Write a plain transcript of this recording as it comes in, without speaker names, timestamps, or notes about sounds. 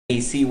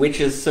MEC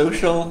Witches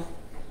Social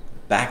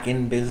back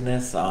in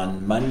business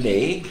on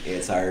Monday.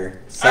 It's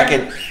our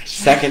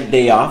second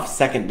day off,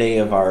 second day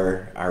of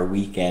our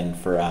weekend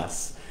for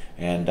us,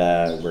 and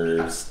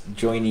we're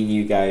joining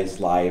you guys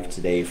live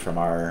today from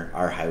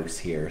our house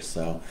here.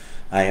 So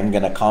I am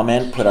going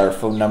to put our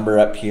phone number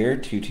up here,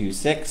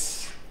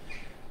 226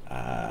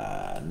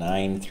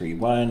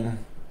 931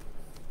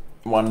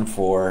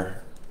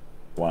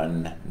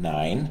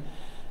 1419,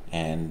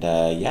 and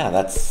yeah,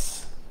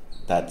 that's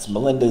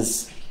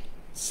Melinda's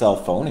cell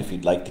phone if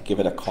you'd like to give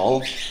it a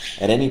call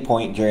at any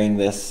point during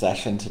this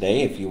session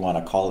today. If you want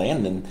to call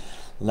in and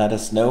let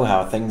us know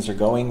how things are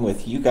going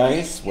with you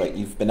guys, what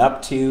you've been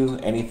up to,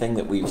 anything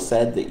that we've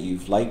said that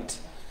you've liked.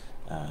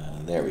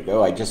 There we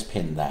go, I just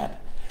pinned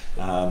that.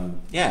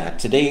 Yeah,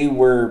 today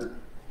we're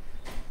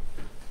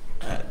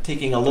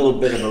taking a little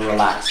bit of a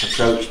relaxed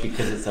approach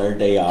because it's our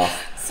day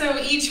off. So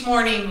each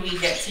morning we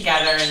get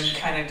together and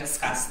kind of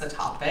discuss the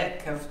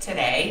topic of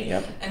today.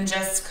 Yep. And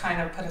just kind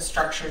of put a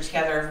structure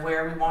together of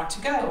where we want to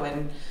go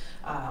and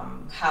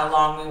how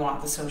long we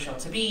want the social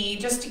to be,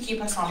 just to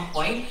keep us on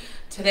point.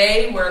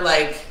 Today we're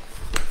like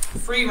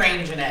free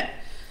ranging it.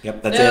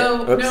 Yep, that's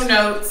it. Oops. No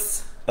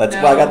notes.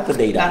 Well, I got the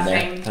date on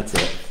there. That's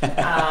it.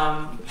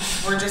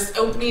 We're just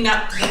opening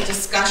up the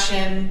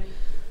discussion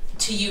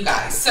to you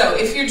guys. So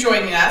if you're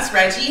joining us,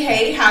 Reggie,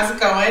 hey, how's it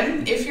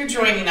going? If you're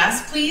joining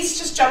us, please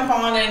just jump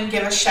on and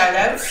give a shout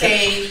out.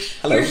 Say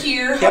hello. You're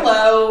here,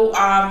 hello.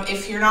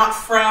 If you're not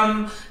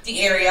from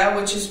the area,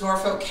 which is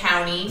Norfolk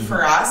County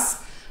for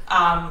us,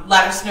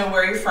 let us know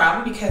where you're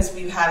from, because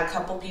we've had a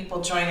couple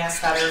people join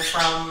us that are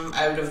from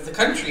out of the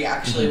country,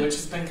 actually, which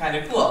has been kind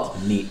of cool.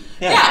 Neat.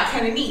 Yeah,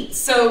 kind of neat.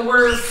 So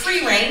we're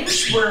free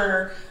range.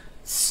 We're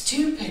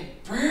stupid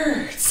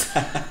birds.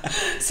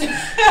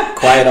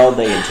 Quiet all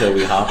day until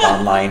we hop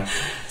online.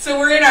 So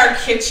we're in our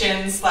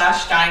kitchen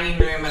 / dining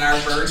room, and our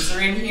birds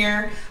are in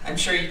here. I'm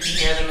sure you can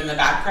hear them in the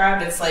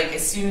background. It's like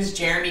as soon as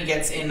Jeremy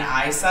gets in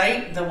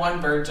eyesight, the one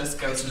bird just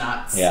goes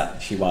nuts. Yeah,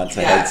 she wants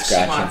a head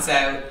scratching. She wants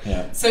out.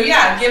 Yeah. So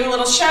yeah, give a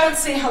little shout,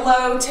 say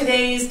hello.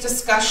 Today's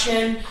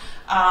discussion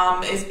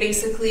is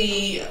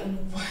basically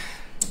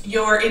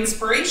your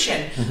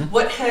inspiration.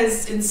 What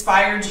has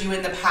inspired you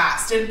in the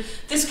past? And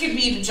this could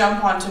be to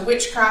jump onto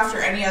witchcraft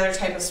or any other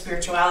type of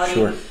spirituality.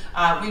 Sure.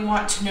 We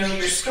want to know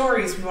your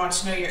stories. We want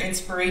to know your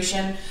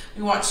inspiration.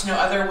 We want to know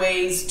other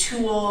ways,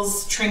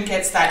 tools,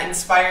 trinkets that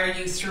inspire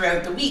you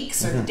throughout the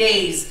weeks or the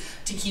days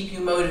to keep you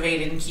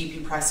motivated and keep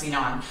you pressing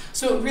on.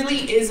 So it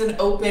really is an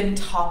open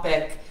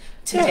topic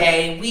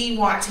today. We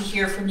want to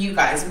hear from you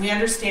guys, and we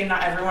understand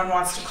not everyone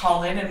wants to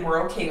call in, and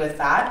we're okay with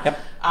that. Yep.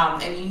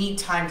 And you need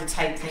time to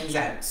type things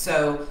out.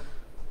 So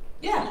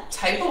yeah,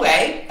 type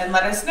away and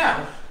let us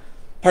know.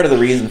 Part of the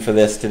reason for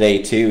this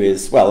today too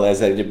is, well,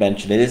 as I did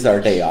mention, it is our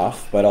day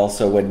off, but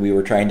also when we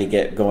were trying to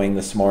get going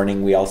this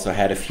morning, we also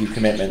had a few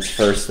commitments.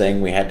 First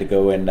thing, we had to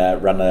go and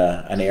run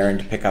an errand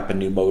to pick up a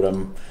new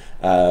modem.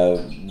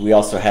 We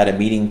also had a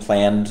meeting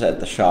planned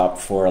at the shop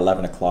for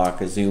 11 o'clock,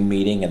 a Zoom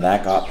meeting, and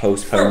that got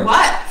postponed. For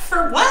what?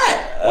 For what?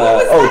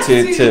 What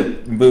was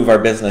to move our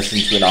business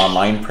into an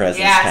online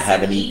presence, to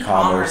have an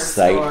e-commerce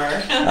site.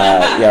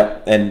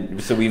 Yep, and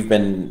so we've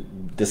been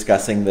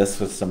discussing this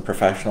with some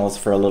professionals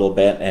for a little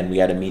bit, and we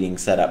had a meeting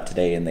set up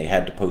today, and they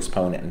had to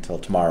postpone it until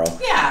tomorrow.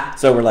 Yeah.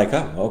 So we're like,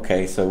 oh,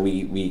 okay. So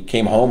we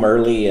came home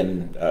early,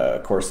 and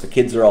of course the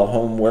kids are all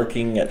home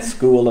working at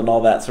school and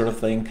all that sort of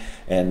thing,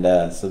 and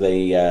so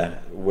they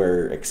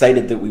were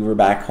excited that we were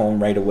back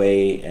home right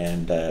away,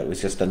 and it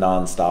was just a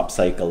non-stop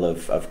cycle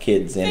of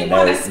kids in and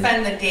out. They want to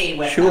spend the day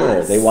with us.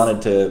 Sure, they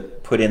wanted to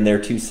put in their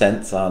 2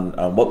 cents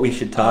on what we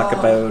should talk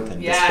about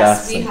and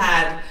discuss. We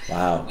had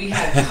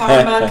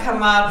Karma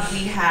come up.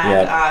 We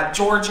had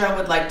Georgia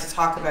would like to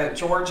talk about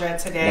Georgia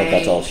today.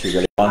 That's all she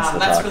really wants to talk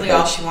about. That's really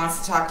all she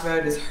wants to talk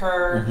about is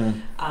her.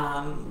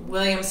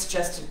 William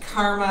suggested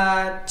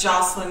Karma.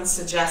 Jocelyn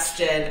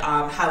suggested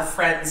how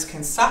friends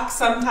can suck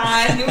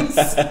sometimes.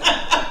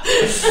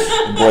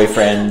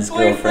 Boyfriends,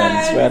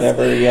 girlfriends,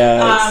 whatever.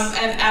 Yeah.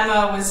 And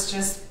Emma was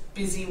just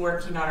busy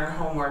working on her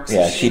homework.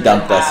 So she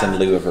dumped us in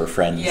lieu of her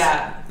friends.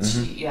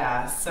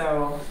 Yeah.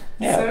 So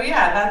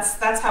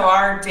that's how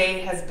our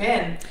day has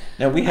been.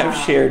 Now we have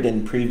shared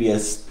in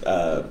previous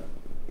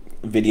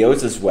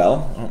videos as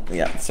well. Oh,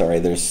 yeah, sorry.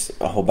 There's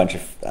a whole bunch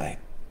of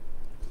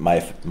my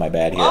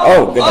bad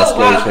here. Goodness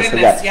gracious!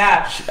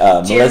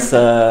 Wow,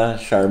 Melissa,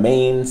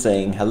 Charmaine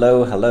saying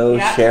hello.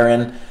 Yep.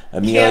 Sharon.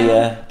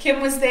 Amelia.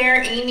 Kim was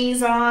there.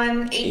 Amy's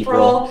on.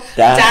 April.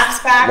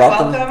 Daph's back.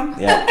 Welcome.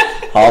 Yeah.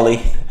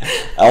 Holly.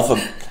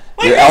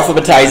 You're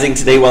alphabetizing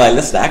today while I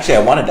listen. Actually,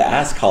 I wanted to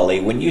ask Holly,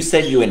 when you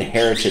said you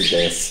inherited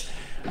this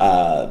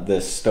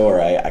store,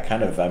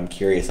 I'm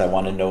curious. I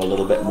want to know a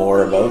little bit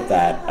more about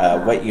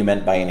that. What you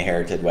meant by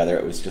inherited, whether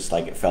it was just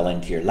like it fell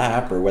into your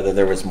lap or whether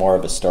there was more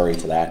of a story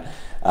to that.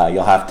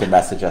 You'll have to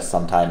message us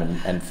sometime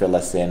and fill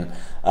us in.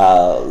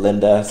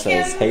 Linda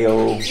says,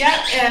 "Heyo." Yeah,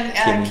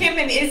 and Kim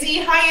and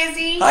Izzy. Hi,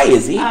 Izzy. Hi,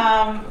 Izzy.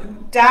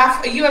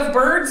 Daph, you have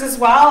birds as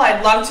well.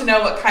 I'd love to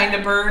know what kind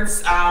of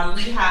birds.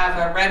 We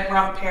have a red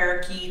rump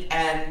parakeet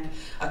and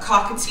a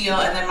cockatiel,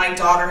 and then my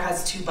daughter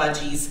has 2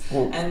 budgies.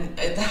 And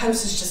the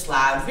house is just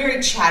loud.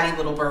 Very chatty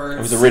little birds.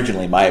 It was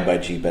originally my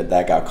budgie, but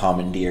that got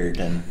commandeered,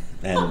 and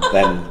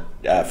then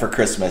for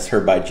Christmas,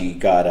 her budgie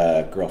got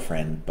a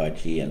girlfriend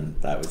budgie,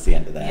 and that was the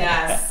end of that.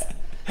 Yes.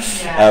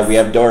 Yes. We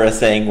have Dora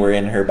saying we're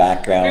in her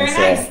background.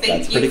 Very nice. So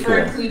Thank you for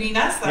including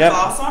us. That's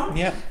awesome.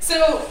 Yep.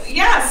 So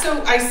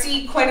I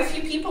see quite a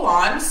few people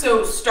on.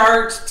 So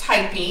start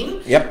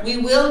typing. Yep. We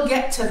will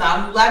get to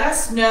them. Let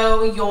us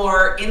know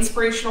your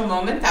inspirational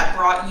moment that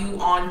brought you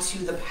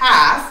onto the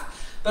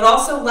path, but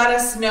also let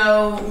us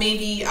know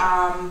maybe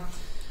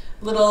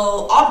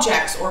little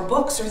objects or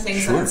books or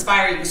things that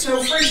inspire you.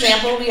 So for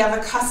example, we have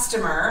a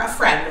customer, a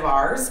friend of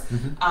ours,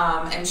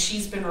 and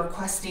she's been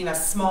requesting a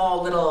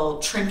small little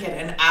trinket,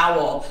 an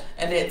owl,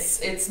 and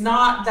it's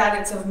not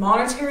that it's of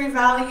monetary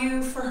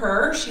value for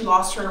her. She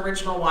lost her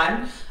original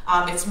one.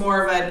 It's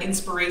more of an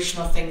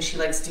inspirational thing she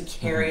likes to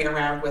carry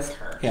around with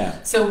her.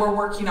 Yeah. So we're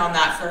working on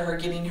that for her,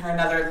 getting her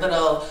another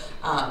little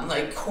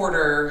like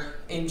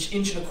inch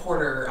and a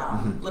quarter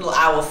little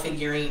owl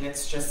figurine.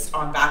 It's just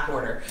on back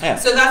order. Yeah.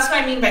 So that's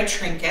what I mean by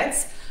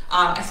trinkets.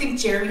 I think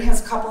Jeremy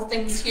has a couple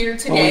things here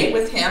today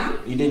with him.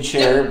 You did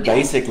share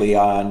basically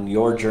on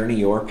your journey,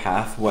 your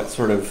path, what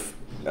sort of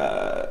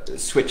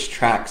switched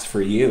tracks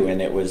for you,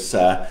 and it was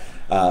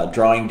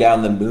Drawing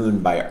Down the Moon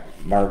by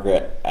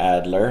Margaret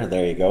Adler.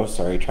 There you go.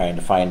 Sorry, trying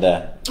to find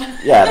a...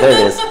 Yeah, there it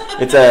is.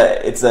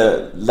 It's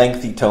a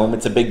lengthy tome.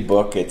 It's a big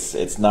book.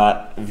 It's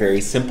not very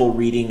simple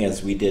reading,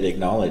 as we did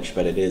acknowledge,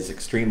 but it is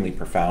extremely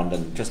profound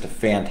and just a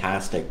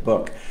fantastic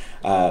book.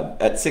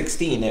 At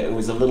 16, it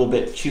was a little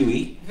bit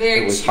chewy.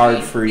 Very It was chewy.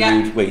 hard for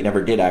you. Well, you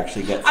never did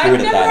actually get through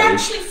it at that age. I've never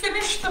actually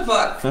finished the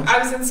book. Huh? I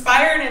was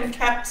inspired and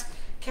kept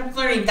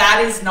learning.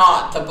 That is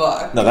not the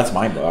book. No, that's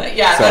my book.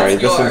 Yeah, sorry,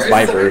 that's this yours. one's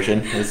my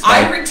version.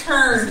 I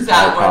returned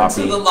that one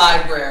to the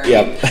library.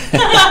 Yep.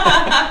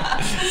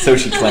 So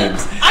she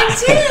claims. I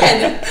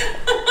did.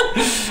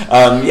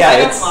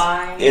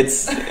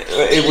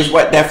 It was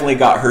what definitely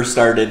got her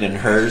started in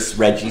hers.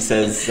 Reggie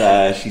says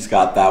she's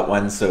got that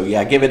one. So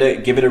yeah, give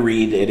it a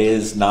read. It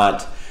is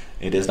not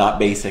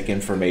basic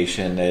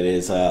information. It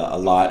is a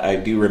lot. I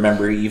do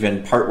remember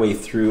even partway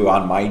through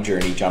on my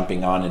journey,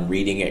 jumping on and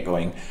reading it,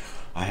 going,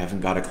 I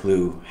haven't got a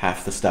clue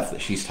half the stuff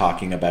that she's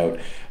talking about.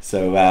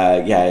 So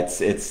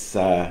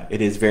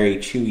it is very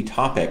chewy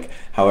topic.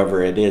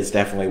 However, it is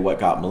definitely what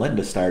got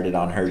Melinda started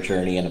on her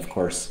journey, and of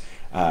course,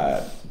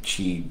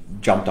 she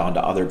jumped onto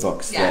other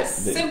books that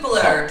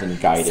helped and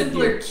guided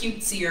simpler, you.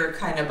 cutesier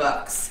kind of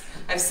books.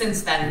 I've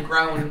since then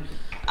grown.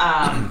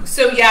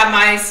 So yeah,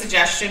 my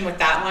suggestion with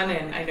that one,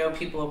 and I know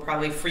people will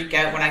probably freak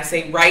out when I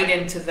say write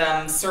into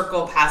them,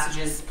 circle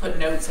passages, put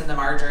notes in the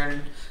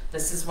margin.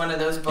 This is one of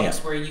those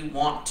books where you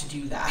want to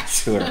do that.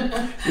 Sure.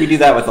 We do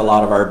that with a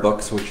lot of our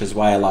books, which is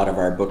why a lot of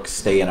our books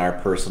stay in our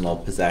personal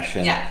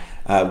possession. Yeah.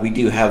 We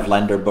do have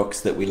lender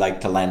books that we like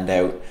to lend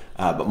out,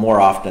 but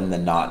more often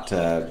than not,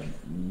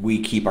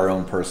 we keep our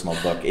own personal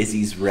book.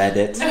 Izzy's read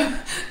it.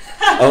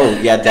 Oh,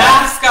 yeah.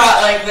 Daph's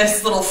got like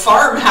this little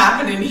farm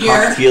happening here.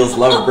 Cockatiels,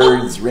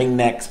 lovebirds,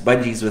 ringnecks,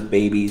 budgies with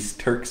babies,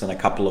 turks, and a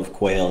couple of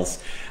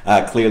quails.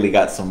 Clearly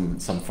got some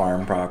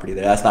farm property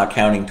there. That's not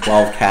counting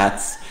 12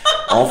 cats,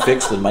 all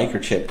fixed and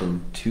microchipped,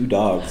 and 2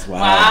 dogs.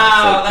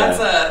 Wow. It's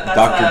like, that's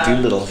Dr.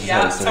 Dolittle.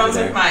 Yeah, sounds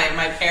like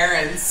my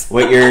parents.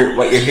 What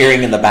you're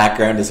hearing in the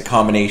background is a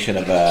combination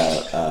of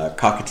a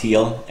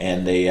cockatiel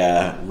and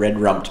a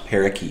red-rumped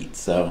parakeet.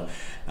 So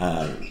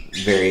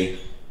very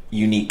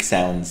unique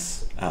sounds.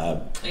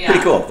 Pretty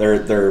cool.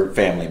 They're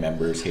family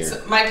members here.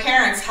 So my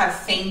parents have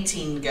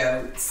fainting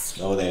goats.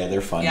 Oh, they're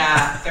fun.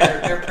 Yeah,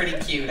 they're pretty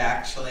cute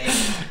actually.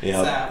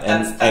 Yeah,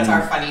 so that's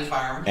our funny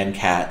farm. And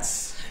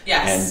cats.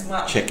 Yes,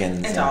 and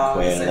chickens and dogs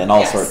quail and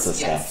all sorts of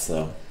stuff.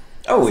 So,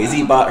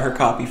 Izzy bought her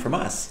copy from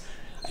us.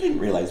 I didn't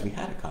realize we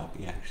had a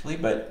copy actually,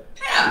 but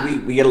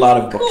we get a lot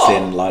of books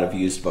in, a lot of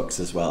used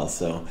books as well.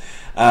 So,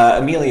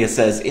 Amelia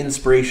says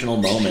inspirational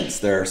moments.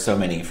 There are so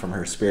many from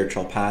her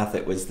spiritual path.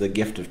 It was the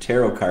gift of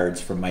tarot cards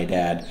from my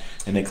dad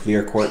and a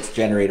clear quartz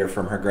generator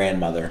from her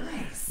grandmother,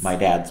 my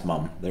dad's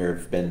mom.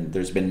 There's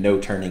been no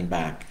turning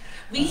back.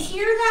 We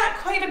hear that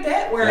quite a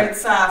bit where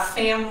it's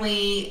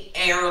family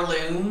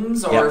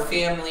heirlooms or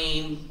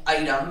family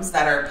items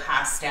that are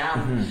passed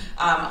down.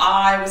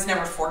 I was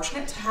never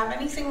fortunate to have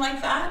anything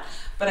like that,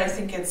 but I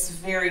think it's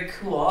very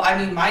cool. I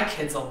mean, my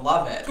kids will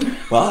love it.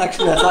 Well,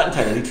 actually, that's not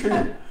entirely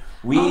true.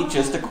 We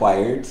just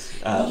acquired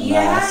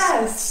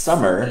last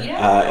summer,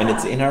 and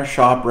it's in our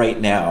shop right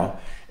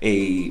now,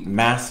 a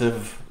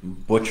massive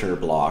butcher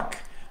block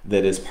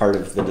that is part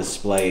of the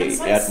display it's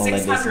like at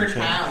Melinda's. 600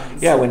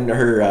 pounds. Yeah, when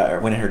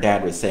her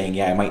dad was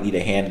saying, I might need a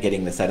hand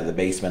getting this out of the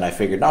basement, I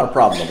figured, not a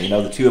problem.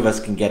 The 2 of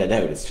us can get it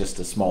out. It's just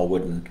a small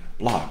wooden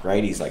block,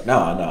 right? He's like,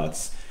 no,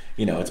 it's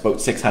it's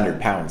about 600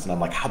 pounds. And I'm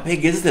like, how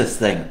big is this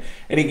thing?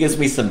 And he gives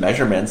me some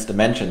measurements,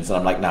 dimensions, and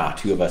I'm like, nah,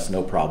 2 of us,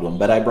 no problem.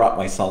 But I brought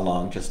my son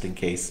along just in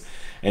case.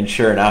 And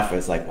sure enough,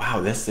 it's like,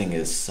 wow, this thing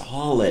is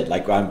solid.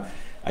 Like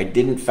I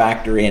didn't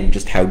factor in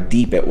just how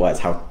deep it was,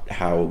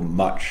 how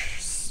much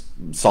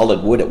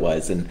solid wood it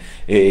was, and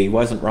he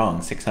wasn't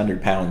wrong.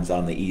 600 pounds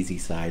on the easy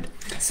side.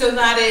 So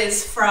that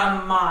is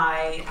from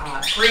my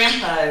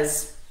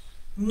grandpa's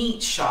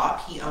meat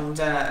shop. He owned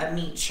a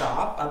meat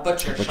shop, a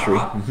butcher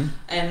shop,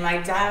 and my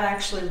dad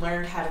actually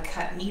learned how to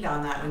cut meat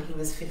on that when he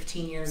was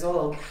 15 years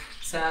old.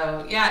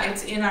 So yeah,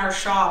 it's in our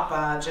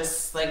shop,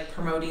 just like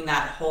promoting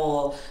that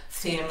whole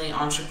family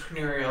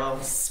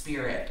entrepreneurial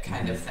spirit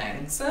kind of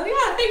thing. So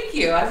yeah, thank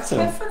you. I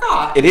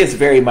forgot. It is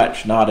very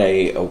much not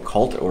a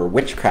occult or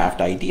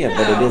witchcraft idea,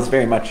 but it is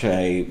very much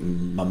a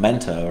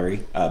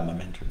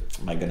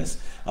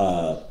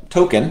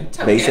token,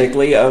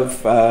 basically,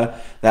 of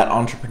that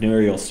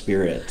entrepreneurial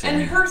spirit.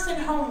 And hearth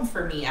and home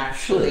for me,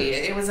 actually.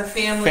 Sure. It was a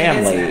family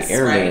business,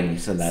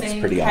 heirlooms, right? And that's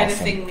Same pretty awesome. Same kind of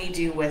thing we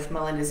do with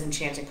Melinda's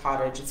Enchanted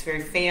Cottage. It's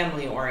very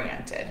family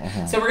oriented.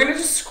 So we're going to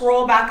just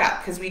scroll back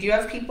up because we do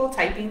have people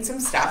typing some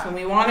stuff, and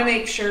we want to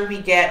make sure we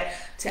get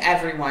to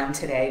everyone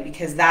today,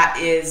 because that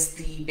is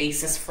the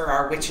basis for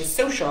our Witches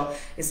Social,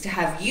 is to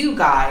have you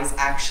guys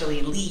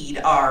actually lead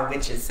our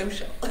Witches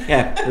Social.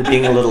 Yeah, we're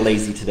being a little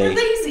lazy today. We're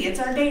lazy. It's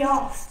our day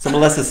off. So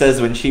Melissa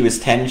says when she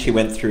was 10, she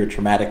went through a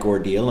traumatic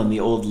ordeal, and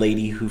the old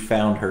lady who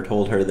found her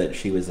told her that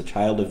she was a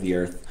child of the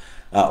earth,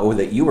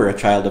 that you were a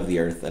child of the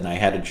earth, and I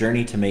had a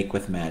journey to make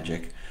with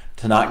magic,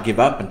 to not give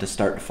up and to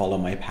start to follow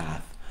my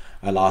path.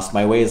 I lost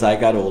my way as I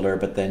got older,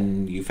 but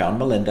then you found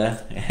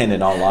Melinda, and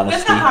in all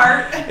honesty,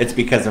 it's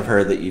because of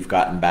her that you've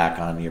gotten back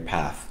on your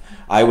path.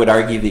 I would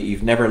argue that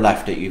you've never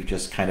left it. You've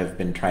just kind of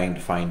been trying to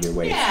find your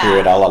way through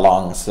it all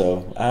along.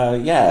 So,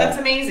 yeah. That's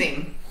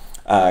amazing.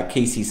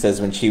 Casey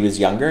says when she was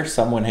younger,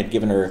 someone had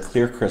given her a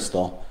clear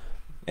crystal,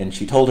 and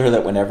she told her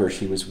that whenever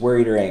she was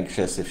worried or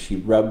anxious, if she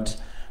rubbed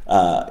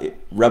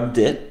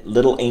it,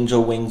 little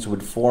angel wings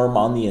would form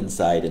on the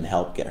inside and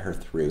help get her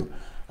through.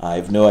 I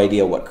have no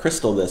idea what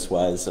crystal this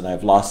was, and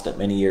I've lost it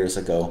many years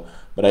ago,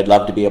 but I'd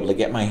love to be able to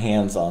get my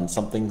hands on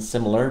something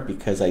similar,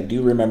 because I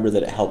do remember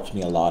that it helped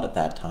me a lot at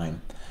that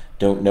time.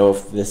 Don't know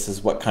if this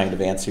is what kind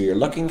of answer you're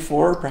looking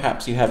for.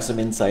 Perhaps you have some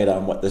insight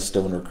on what this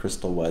stone or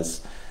crystal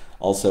was.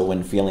 Also,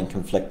 when feeling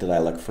conflicted, I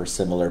look for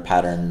similar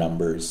pattern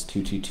numbers,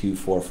 222,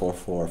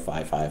 444,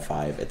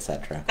 555,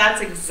 etc. That's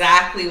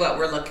exactly what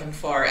we're looking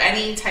for.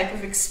 Any type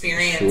of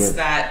experience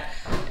that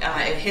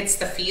it hits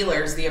the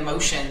feelers, the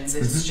emotions.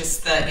 It's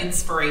just the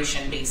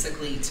inspiration,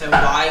 basically, to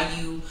why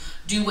you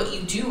do what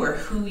you do, or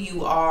who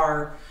you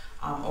are,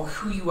 or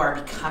who you are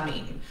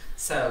becoming.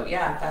 So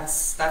yeah,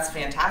 that's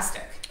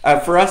fantastic.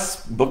 For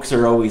us, books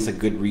are always a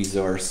good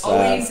resource.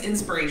 Always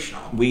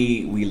inspirational.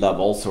 We love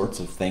all sorts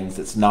of things.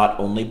 It's not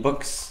only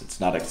books. It's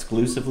not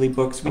exclusively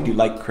books. We do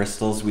like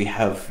crystals. We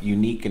have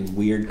unique and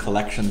weird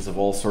collections of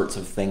all sorts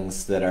of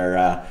things that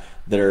are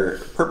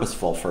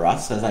purposeful for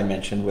us, as I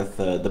mentioned with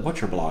the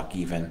butcher block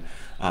even.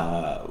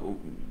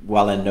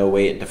 While in no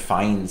way it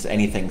defines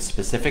anything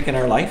specific in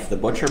our life, the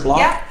butcher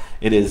block,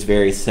 it is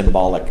very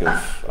symbolic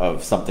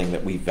of something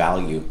that we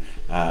value.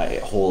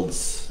 It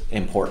holds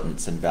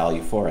importance and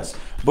value for us.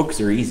 Books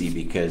are easy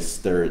because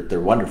they're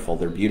wonderful,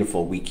 they're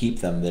beautiful, we keep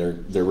them,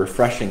 they're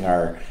refreshing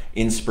our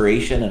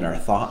inspiration and our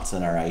thoughts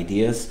and our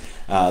ideas.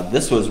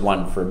 This was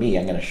one for me.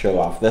 I'm going to show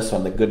off this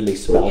one, the Goodly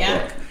Spell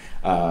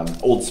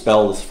Book. Old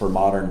Spells for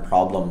Modern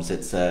Problems.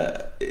 It's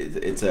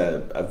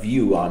a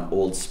view on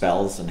old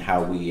spells and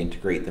how we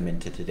integrate them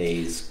into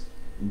today's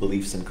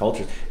beliefs and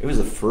cultures. It was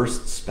the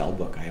first spell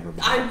book I ever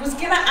bought. I was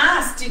gonna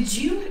ask, did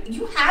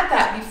you had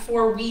that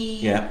before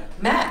we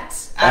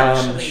met?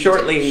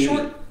 Actually,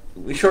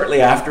 shortly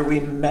after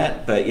we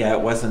met, but yeah, it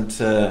wasn't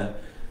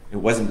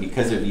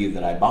because of you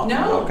that I bought the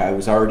book. I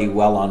was already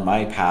well on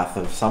my path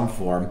of some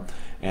form,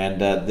 and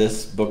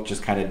this book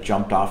just kind of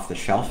jumped off the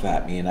shelf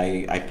at me, and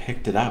I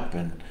picked it up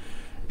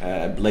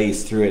and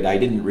blazed through it. I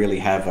didn't really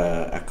have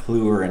a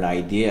clue or an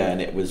idea,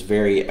 and it was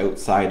very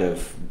outside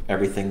of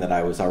everything that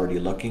I was already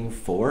looking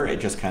for. It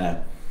just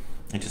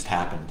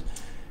happened.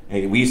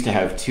 We used to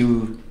have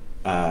 2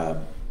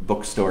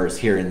 bookstores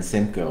here in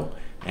Simcoe,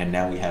 and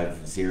now we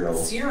have 0.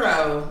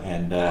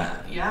 And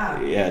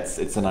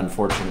it's an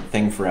unfortunate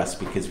thing for us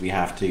because we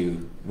have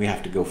to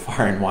go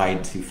far and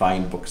wide to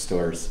find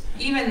bookstores.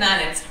 Even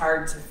then, it's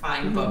hard to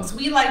find books.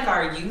 We like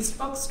our used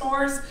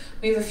bookstores.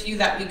 We have a few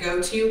that we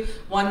go to.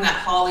 One that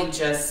Holly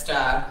just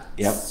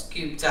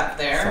scooped up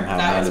there. Somehow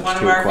that was one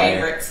of our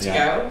favorites to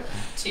go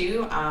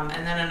to.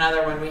 And then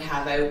another one we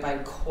have out by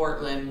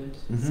Cortland.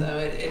 So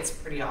it's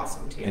pretty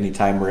awesome too.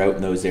 Anytime we're out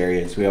in those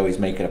areas, we always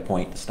make it a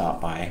point to stop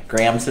by.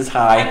 Graham says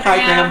hi. Hi,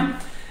 Graham.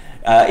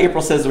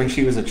 April says when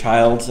she was a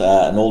child,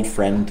 an old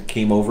friend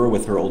came over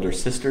with her older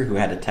sister who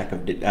had a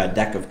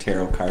deck of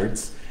tarot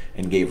cards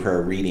and gave her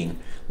a reading.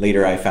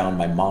 Later, I found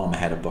my mom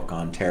had a book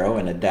on tarot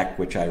and a deck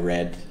which I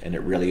read, and it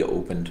really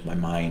opened my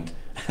mind.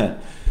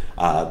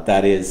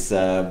 That is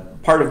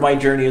part of my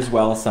journey as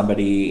well,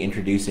 somebody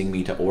introducing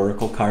me to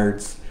oracle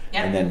cards.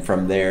 And then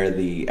from there,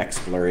 the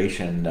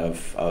exploration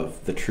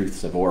of the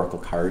truths of oracle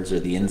cards, or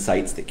the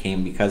insights that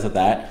came because of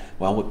that.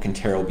 Well, what can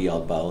tarot be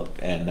all about?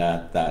 And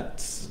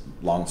that's,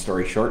 long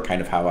story short,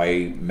 kind of how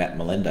I met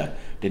Melinda.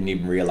 Didn't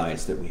even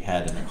realize that we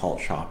had an occult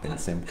shop in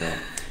Simcoe.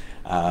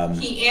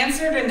 He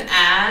answered an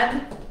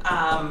ad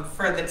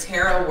for the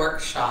tarot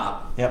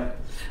workshop. Yep.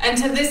 And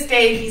to this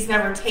day, he's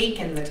never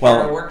taken the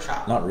tarot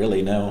workshop. Not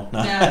really, no.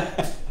 No.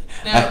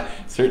 I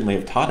certainly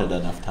have taught it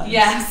enough times.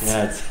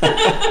 Yes.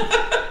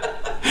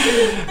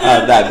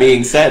 Yeah, that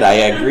being said, I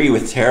agree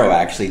with tarot.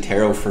 Actually,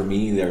 tarot for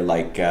me, they're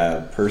like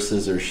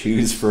purses or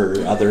shoes for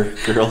other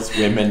girls,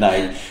 women.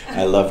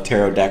 I love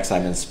tarot decks.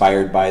 I'm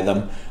inspired by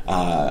them.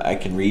 I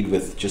can read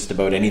with just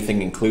about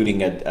anything,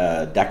 including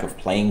a deck of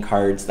playing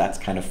cards. That's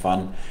kind of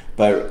fun.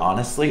 But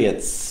honestly,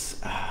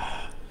 it's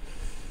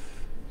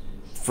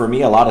for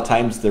me, a lot of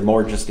times they're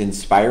more just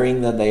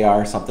inspiring than they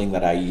are something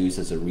that I use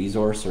as a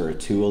resource or a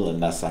tool,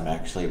 unless I'm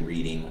actually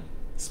reading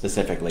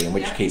specifically, in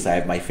which case I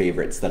have my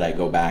favorites that I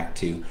go back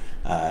to.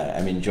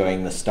 I'm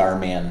enjoying the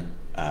Starman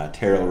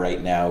Tarot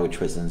right now, which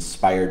was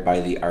inspired by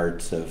the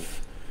art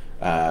of,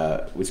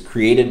 was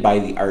created by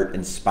the art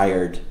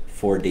inspired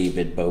for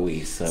David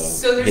Bowie. So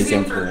there's his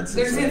influence.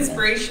 There's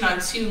inspiration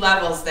on two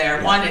levels there.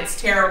 Yeah. One, it's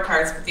tarot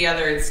cards, but the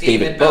other, it's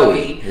David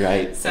Bowie.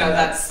 Right. So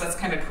that's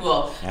kind of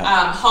cool.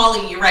 Yeah.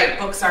 Holly, you're right.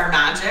 Books are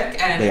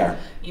magic, and they are.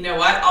 You know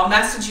what? I'll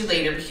message you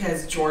later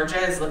because Georgia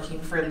is looking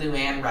for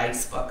Luann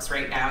Rice books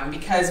right now, and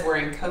because we're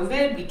in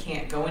COVID, we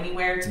can't go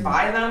anywhere to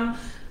buy them.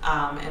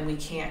 And we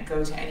can't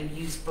go to any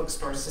used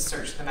bookstores to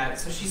search them out.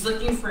 So she's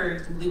looking for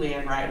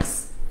Luann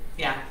Rice.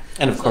 Yeah.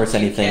 And of course,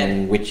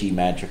 anything witchy,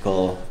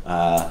 magical.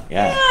 Yeah.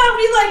 Yeah,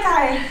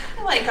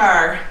 I like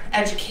our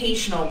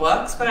educational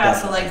books, but I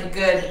also like a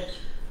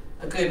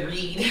good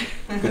read.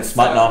 Good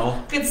smut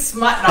novel. Good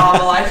smut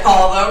novel, I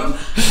call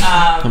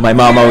them. My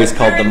mom always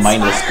called them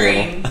mindless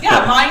dribble.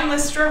 Yeah,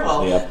 mindless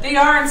dribble. Yep. They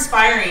are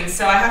inspiring,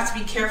 so I have to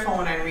be careful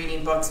when I'm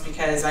reading books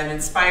because I'm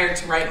inspired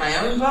to write my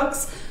own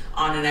books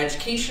on an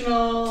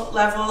educational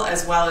level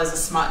as well as a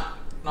smut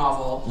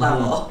novel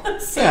level.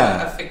 So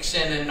a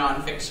fiction and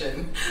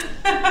nonfiction.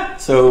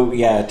 So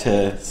yeah,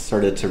 to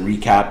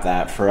recap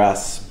that, for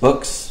us,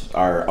 books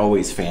are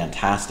always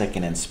fantastic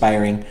and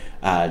inspiring.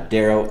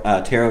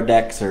 Tarot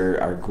decks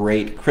are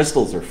great.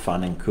 Crystals are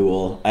fun and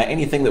cool.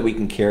 Anything that we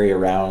can carry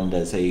around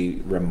as a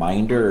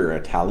reminder or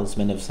a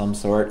talisman of some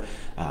sort,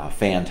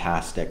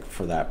 fantastic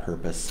for that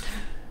purpose.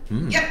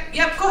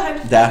 Yep, go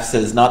ahead. Daph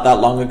says, not that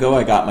long ago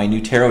I got my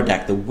new tarot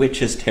deck, the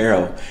Witches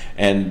Tarot,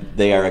 and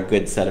they are a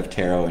good set of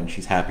tarot, and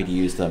she's happy to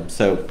use them.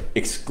 So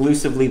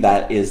exclusively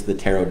that is the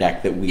tarot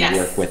deck that we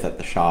work with at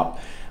the shop.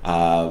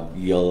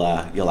 You'll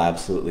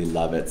absolutely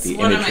love it. It's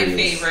one of my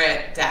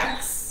favorite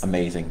decks.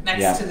 Amazing.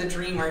 Next to the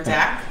Dreamer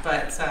deck,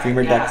 but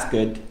Dreamer deck's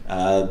good.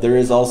 There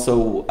is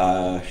also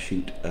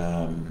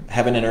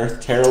Heaven and Earth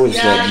Tarot is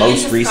the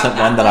most recent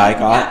one that I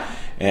got. Yeah.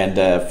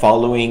 And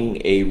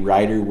following a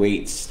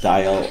Rider-Waite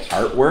style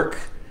artwork,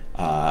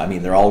 I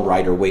mean, they're all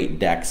Rider-Waite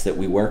decks that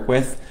we work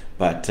with,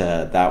 but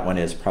that one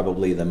is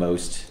probably the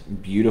most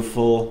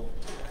beautiful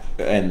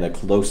and the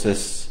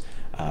closest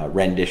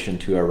rendition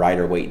to a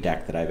Rider-Waite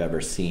deck that I've ever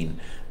seen.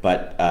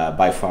 But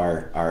by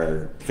far,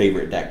 our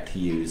favorite deck to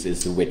use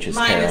is the Witches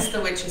Tarot. Mine is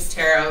the Witches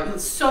Tarot.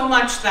 So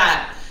much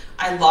that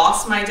I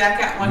lost my deck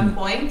at one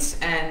point,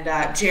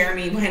 and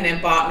Jeremy went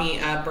and bought me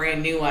a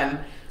brand new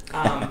one.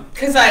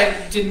 Because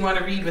I didn't want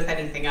to read with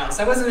anything else.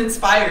 I wasn't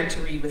inspired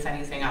to read with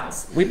anything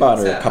else. We bought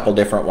her a couple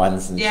different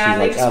ones, and she's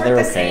like, "Oh, they're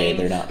okay.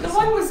 They're not." The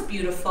one was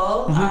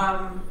beautiful.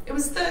 It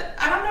was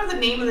I don't know the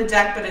name of the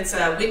deck, but it's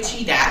a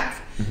witchy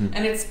deck,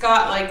 and it's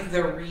got like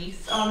the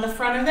wreath on the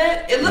front of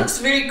it. It looks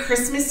very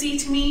Christmassy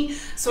to me,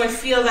 so I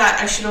feel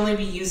that I should only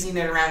be using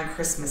it around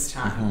Christmas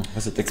time.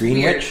 Was it the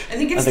Green Witch? I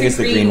think it's the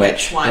Green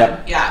Witch one.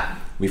 Yep. Yeah,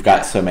 we've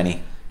got so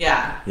many.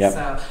 Yeah. Yep.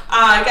 So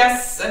I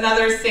guess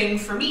another thing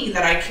for me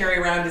that I carry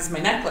around is my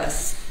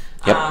necklace.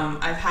 Yep.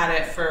 I've had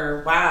it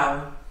for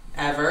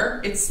ever.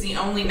 It's the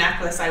only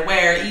necklace I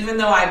wear, even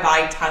though I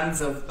buy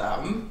tons of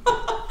them.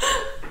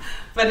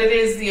 But it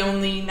is the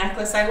only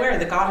necklace I wear,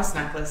 the goddess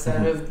necklace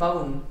out of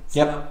bone.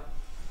 So.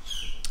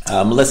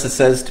 Yep. Melissa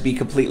says, to be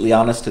completely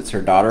honest, it's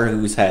her daughter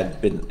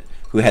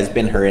who has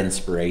been her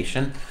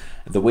inspiration.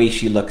 The way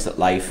she looks at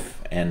life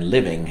and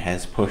living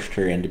has pushed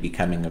her into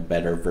becoming a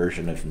better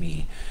version of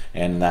me,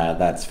 and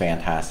that's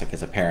fantastic.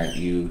 As a parent,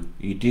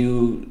 you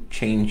do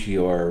change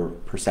your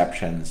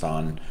perceptions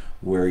on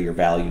where your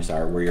values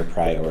are, where your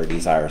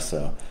priorities are,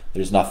 so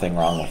there's nothing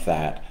wrong with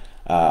that.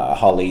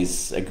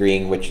 Holly's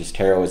agreeing Witches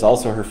Tarot is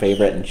also her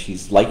favorite, and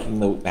she's liking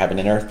the Heaven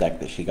and Earth deck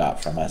that she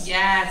got from us.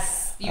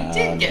 Yes, you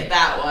did get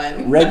that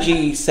one.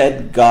 Reggie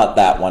said got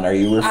that one. Are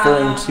you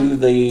referring to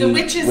the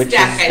Witches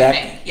deck? I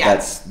think. Yeah.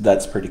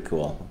 That's pretty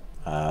cool.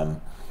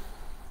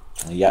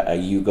 Yeah, a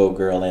Yugo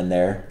girl in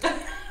there.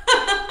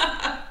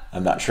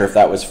 I'm not sure if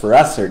that was for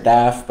us or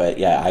Daph, but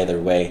yeah,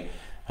 either way,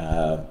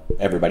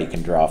 everybody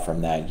can draw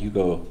from that.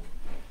 Yugo.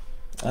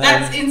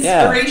 That's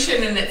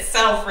inspiration in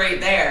itself right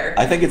there.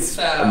 I think it's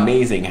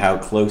amazing how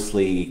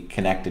closely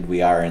connected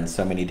we are in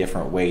so many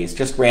different ways.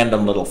 Just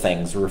random little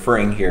things. We're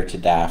referring here to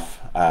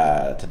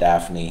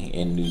Daphne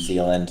in New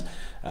Zealand.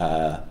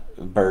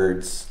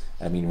 Birds.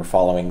 I mean, we're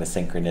following the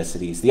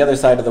synchronicities. The other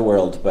side of the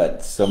world,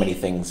 but so many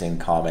things in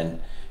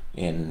common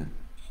in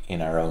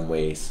our own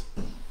ways.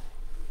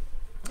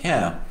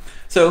 Yeah.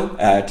 So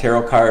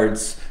tarot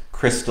cards,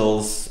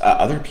 crystals,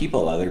 other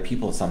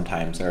people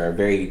sometimes are a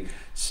very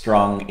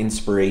strong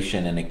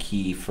inspiration and a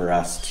key for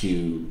us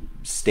to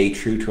stay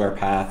true to our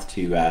path,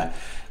 to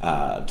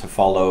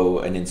follow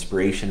an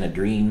inspiration, a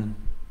dream,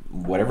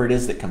 whatever it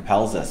is that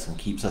compels us and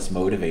keeps us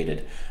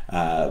motivated.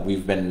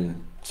 We've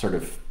been sort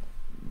of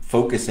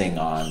focusing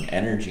on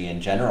energy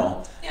in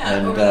general,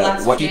 and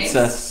what keeps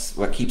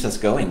us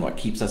going, what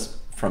keeps us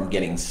from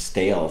getting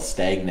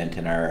stagnant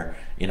in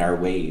our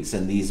ways.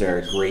 And these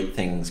are great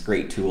things,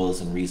 great tools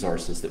and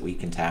resources that we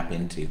can tap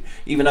into.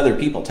 Even other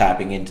people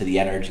tapping into the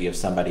energy of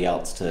somebody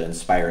else to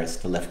inspire us,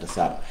 to lift us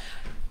up.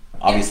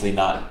 Obviously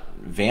not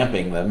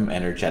vamping them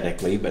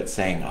energetically, but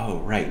saying, oh,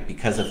 right,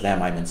 because of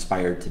them, I'm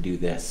inspired to do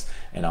this,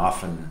 and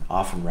often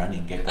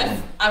running, get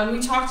going.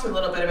 We talked a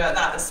little bit about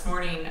that this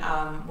morning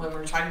when we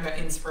were talking about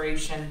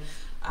inspiration.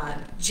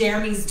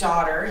 Jeremy's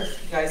daughter,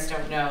 if you guys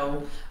don't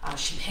know,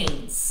 she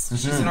paints.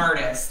 She's an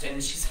artist,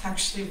 and she's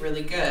actually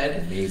really good.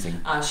 Amazing.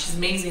 She's an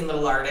amazing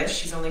little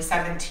artist. She's only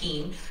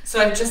 17.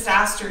 So I've just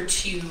asked her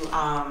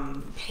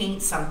to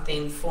paint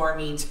something for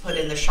me to put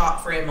in the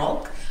shop for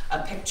Imolc,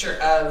 a picture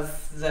of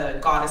the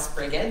goddess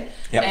Brigid.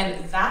 Yep.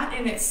 And that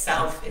in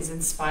itself is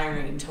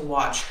inspiring to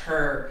watch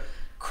her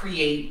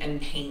create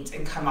and paint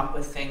and come up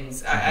with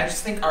things. I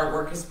just think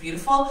artwork is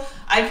beautiful.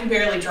 I can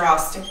barely draw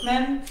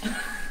stickmen,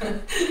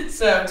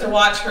 so to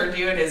watch her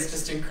do it is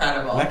just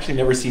incredible. I've actually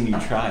never seen you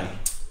try.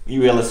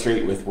 You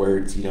illustrate with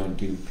words, you don't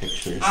do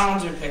pictures. I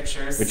don't do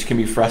pictures. Which can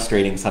be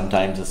frustrating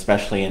sometimes,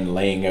 especially in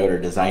laying out or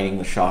designing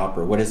the shop,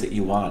 or what is it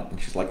you want? And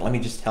she's like, let me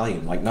just tell you.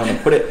 I'm like, no,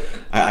 put it,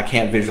 I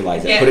can't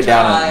visualize it. Put it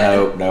down.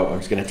 And, no, I'm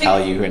just going to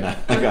tell you. And I'm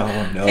like,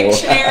 oh, no.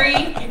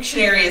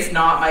 Pictionary is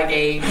not my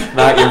game.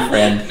 Not your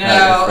friend.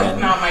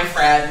 Not my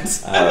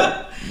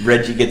friend.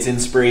 Reggie gets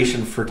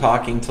inspiration for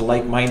talking to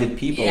like-minded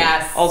people.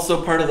 Yes.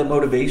 Also part of the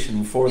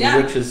motivation for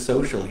the Witches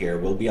Social here,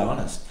 we'll be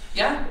honest.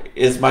 Yeah.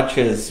 As much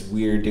as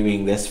we're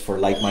doing this for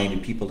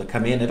like-minded people to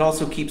come in, it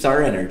also keeps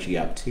our energy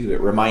up too.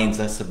 It reminds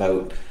us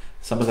about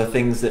some of the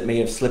things that may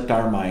have slipped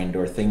our mind,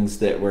 or things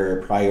that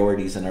were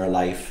priorities in our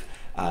life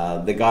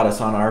that got us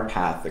on our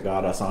path, that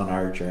got us on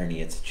our journey.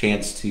 It's a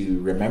chance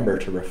to remember,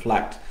 to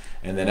reflect,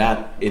 and then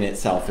that in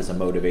itself is a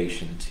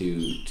motivation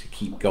to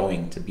keep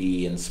going, to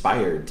be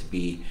inspired, to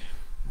be,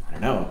 I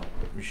don't know,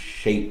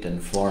 shaped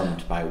and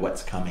formed by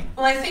what's coming.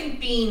 Well, I think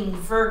being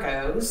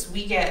Virgos,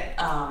 we get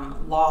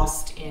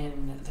lost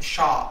in the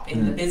shop,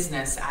 in the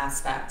business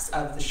aspects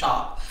of the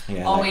shop,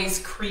 always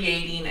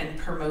creating and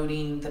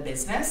promoting the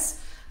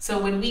business. So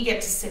when we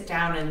get to sit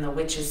down in the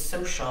Witches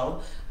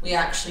Social, we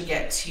actually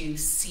get to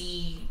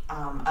see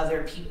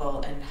other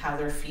people and how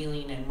they're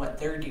feeling and what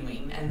they're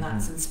doing. And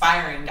that's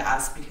inspiring to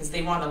us, because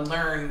they want to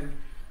learn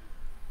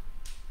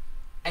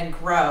and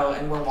grow,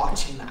 and we're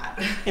watching that.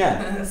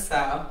 Yeah.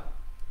 So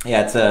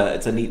yeah,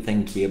 it's a neat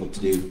thing to be able to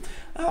do.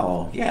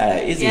 Oh yeah,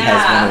 Izzy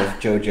has one of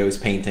JoJo's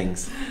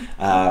paintings.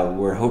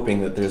 We're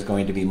hoping that there's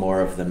going to be more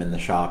of them in the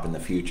shop in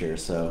the future.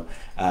 So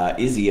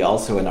Izzy,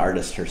 also an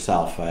artist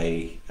herself,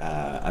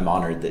 I'm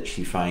honored that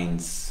she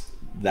finds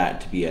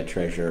that to be a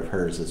treasure of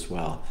hers as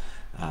well.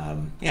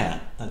 Yeah,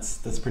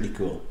 that's pretty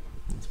cool.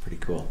 That's pretty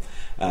cool.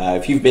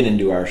 If you've been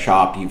into our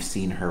shop, you've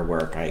seen her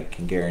work. I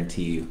can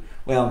guarantee you.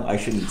 Well, I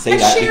shouldn't say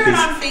that,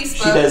 because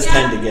she does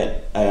tend to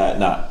get,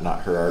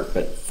 not her art,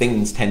 but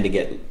things tend to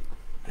get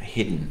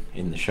hidden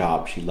in the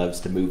shop. She loves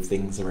to move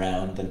things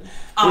around, and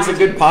there's a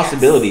good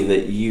possibility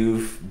that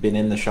you've been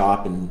in the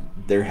shop and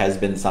there has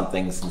been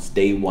something since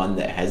day one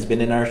that has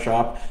been in our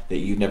shop that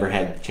you've never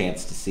had a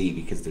chance to see,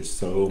 because there's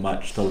so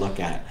much to look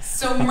at.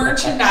 So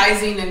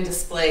merchandising and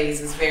displays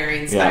is very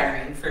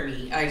inspiring for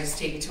me. I just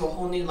take it to a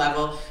whole new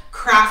level.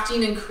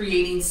 Crafting and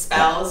creating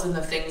spells and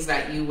the things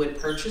that you would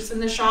purchase in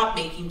the shop,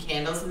 making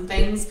candles and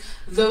things,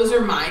 those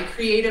are my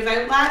creative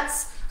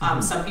outlets.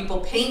 Some people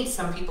paint,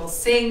 some people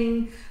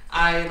sing.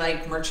 I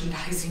like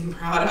merchandising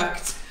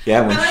product.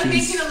 Yeah, I like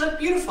making it look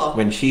beautiful.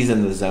 When she's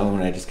in the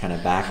zone, I just kind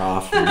of back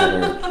off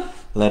and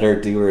let her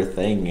do her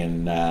thing,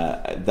 and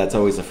that's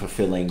always a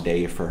fulfilling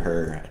day for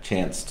her, a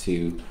chance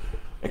to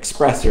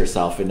express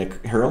herself in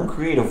her own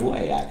creative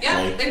way.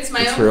 Actually, it's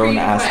her own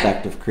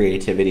aspect of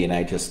creativity, and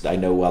I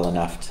know well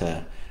enough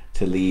to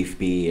leave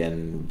be,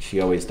 and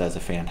she always does a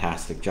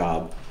fantastic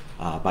job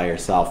by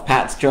herself.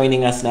 Pat's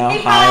joining us now.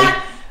 Hey,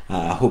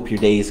 hi. Hope your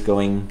day is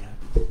going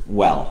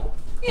well.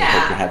 Yeah. I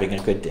hope you're having a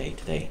good day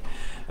today.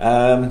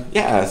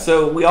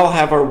 So we all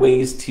have our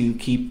ways to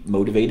keep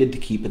motivated, to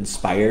keep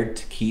inspired,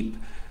 to keep,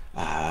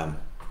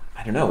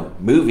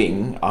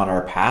 moving on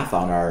our path,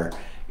 on our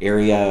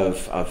area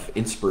of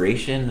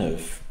inspiration,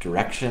 of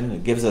direction.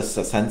 It gives us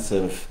a sense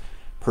of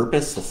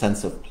purpose, a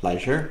sense of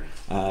pleasure,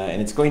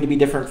 and it's going to be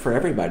different for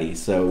everybody.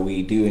 So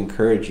we do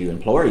encourage you,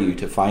 implore you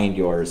to find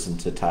yours and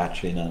to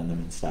touch in on them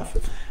and stuff.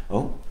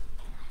 Oh.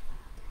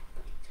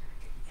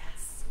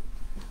 Yes.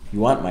 You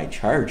want my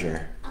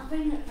charger? I'll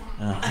bring it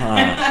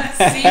back.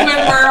 See, when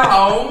we're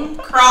home,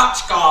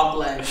 crotch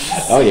goblins.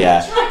 Oh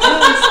yeah. Get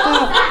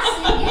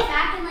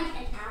back in like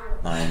an hour.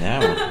 I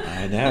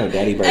know.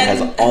 Daddy Bird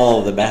has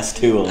all the best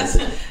tools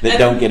that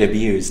don't get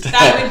abused.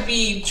 That would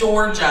be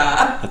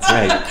Georgia. That's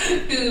right.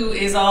 Who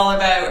is all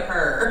about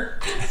her.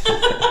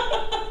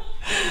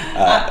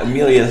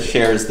 Amelia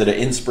shares that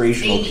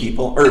inspirational Amy.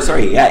 people,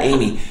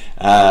 Amy.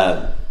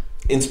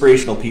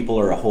 Inspirational people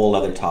are a whole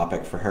other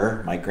topic for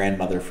her. My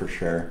grandmother, for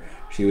sure.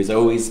 She was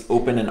always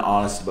open and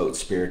honest about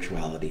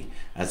spirituality.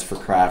 As for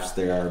crafts,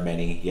 there are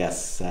many.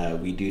 Yes,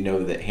 we do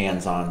know that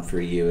hands-on for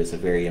you is a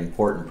very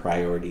important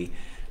priority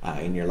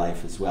in your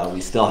life as well.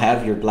 We still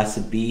have your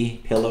Blessed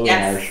Bee pillow in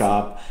our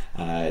shop.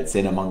 It's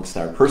in amongst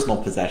our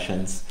personal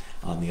possessions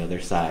on the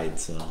other side.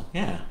 So,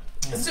 yeah.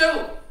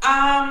 So,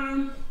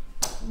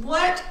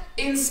 what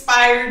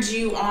inspired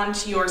you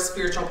onto your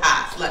spiritual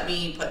path? Let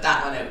me put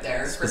that one out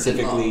there.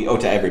 Specifically,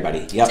 to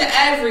everybody. Yep. To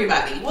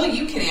everybody. Well,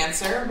 you can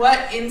answer.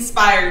 What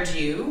inspired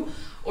you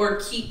or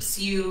keeps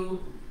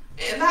you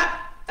in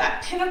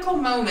that pinnacle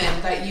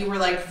moment that you were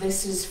like,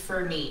 this is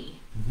for me?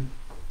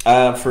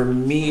 For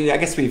me, I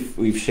guess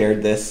we've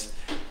shared this.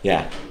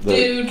 Yeah, the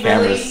Dude,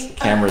 really?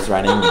 cameras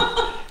running.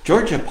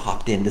 Georgia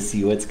popped in to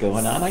see what's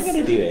going on. I'm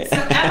gonna do it. So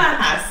Emma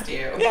has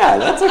to. Yeah,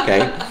 that's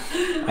okay.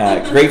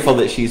 Grateful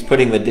that she's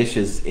putting the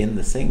dishes in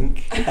the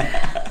sink.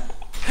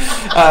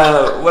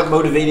 What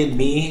motivated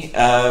me?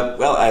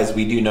 Well, as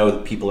we do know,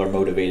 people are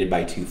motivated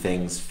by two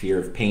things: fear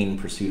of pain,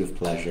 pursuit of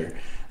pleasure.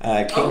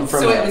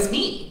 So it was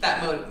me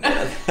that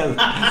motivated.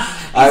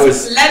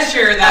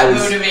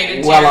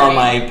 Motivated. Well, on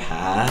my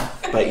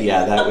path, but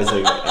yeah, that was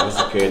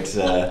a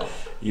good.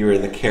 You were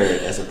the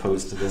carrot as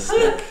opposed to the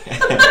stick.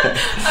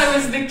 I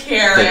was the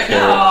carrot.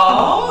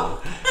 No,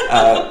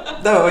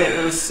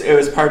 it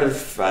was part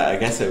of. I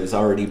guess it was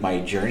already my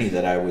journey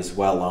that I was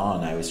well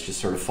on. I was just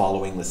sort of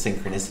following the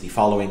synchronicity,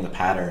 following the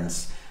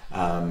patterns,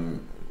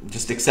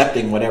 just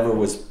accepting whatever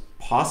was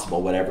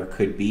possible, whatever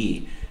could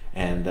be,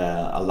 and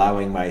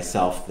allowing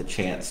myself the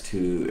chance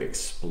to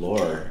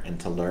explore and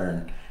to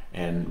learn.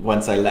 And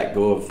once I let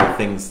go of the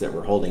things that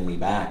were holding me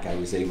back, I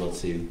was able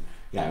to.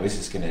 Yeah, I was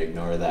just going to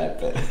ignore that,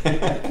 but...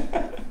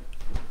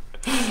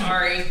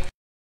 Sorry.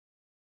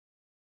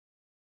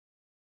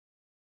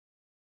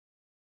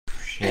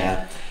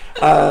 Yeah.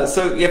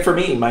 For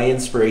me, my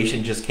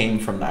inspiration just came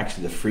from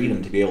actually the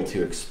freedom to be able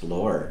to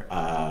explore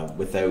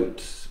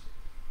without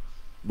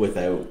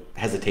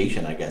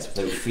hesitation, I guess,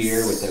 without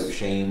fear, without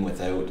shame,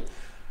 without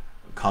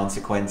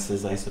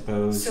consequences, I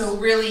suppose. So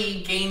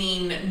really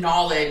gaining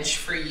knowledge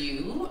for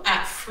you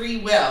at free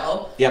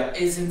will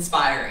is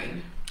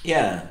inspiring.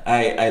 Yeah,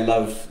 I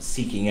love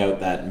seeking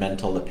out that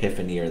mental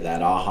epiphany or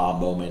that aha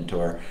moment,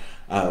 or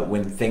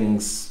when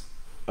things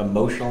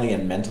emotionally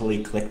and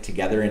mentally click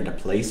together into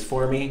place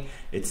for me.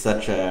 It's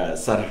such a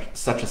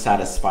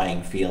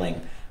satisfying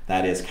feeling.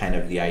 That is kind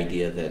of the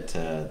idea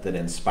that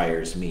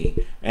inspires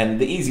me. And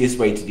the easiest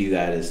way to do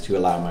that is to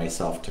allow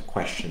myself to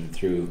question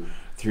through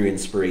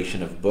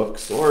inspiration of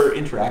books or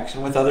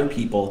interaction with other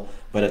people.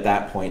 But at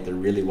that point, there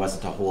really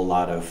wasn't a whole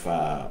lot of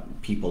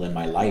people in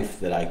my life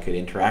that I could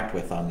interact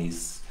with on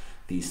these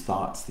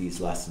thoughts, these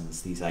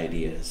lessons, these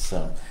ideas.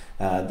 So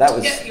that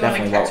was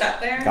definitely what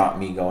got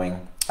me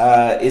going.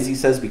 Izzy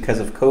says, because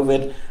of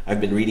COVID,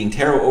 I've been reading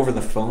tarot over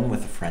the phone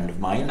with a friend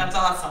of mine. That's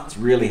awesome. It's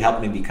really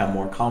helped me become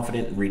more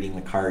confident in reading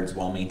the cards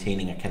while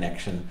maintaining a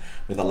connection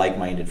with a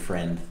like-minded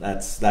friend.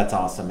 That's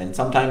awesome. And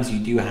sometimes you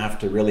do have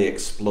to really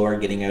explore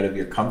getting out of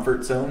your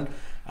comfort zone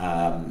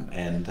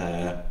and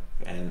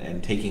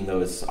taking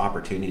those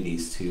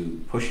opportunities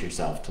to push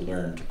yourself, to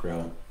learn, to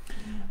grow.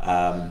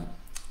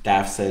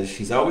 Daph says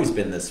she's always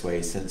been this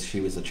way since she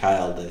was a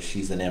child.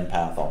 She's an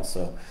empath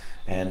also.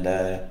 And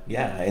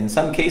in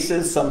some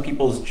cases, some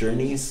people's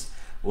journeys,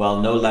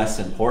 while no less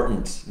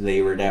important,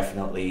 they were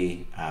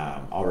definitely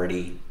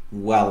already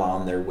well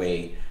on their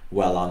way,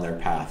 well on their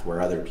path,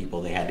 where other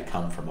people, they had to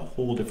come from a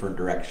whole different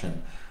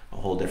direction, a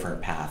whole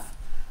different path.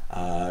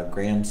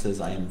 Graham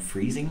says, I am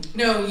freezing.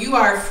 No, you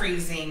are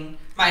freezing.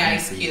 My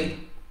ice cube.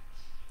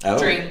 Oh,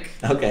 drink.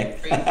 Okay.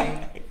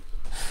 Freezing.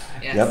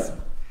 Yes.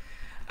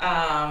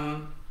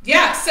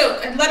 Yep.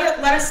 So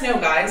let us know,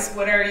 guys,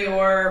 what are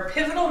your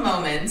pivotal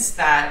moments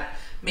that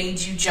made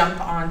you jump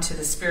onto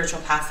the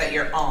spiritual path that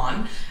you're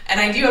on? And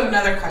I do have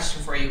another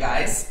question for you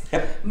guys.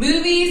 Yep.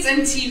 Movies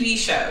and TV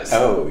shows.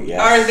 Oh,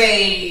 yes. Are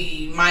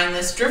they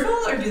mindless drivel,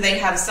 or do they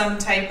have some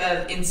type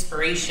of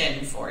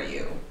inspiration for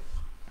you?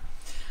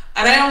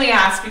 And I only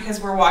ask because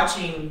we're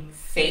watching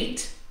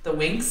Fate, the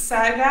Winx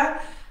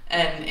saga,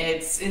 and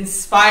it's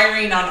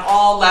inspiring on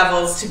all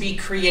levels to be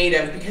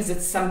creative, because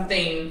it's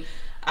something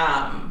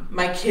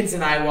my kids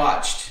and I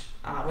watched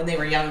when they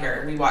were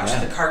younger. We watched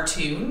the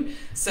cartoon,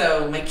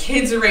 so my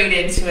kids are right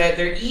into it.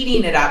 They're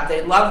eating it up.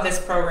 They love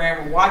this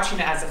program. We're watching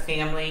it as a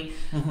family,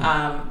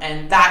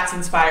 and that's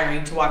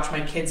inspiring to watch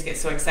my kids get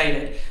so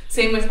excited.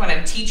 Same with when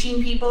I'm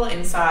teaching people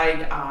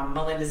inside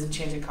Melinda's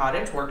Enchanted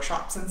Cottage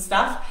workshops and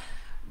stuff.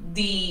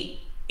 The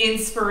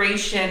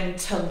inspiration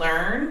to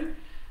learn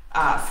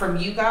from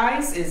you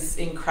guys is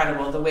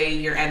incredible. The way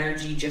your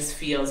energy just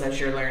feels as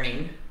you're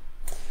learning.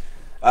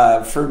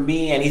 For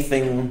me,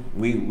 anything,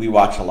 we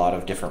watch a lot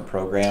of different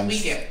programs. We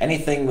do.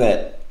 Anything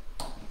that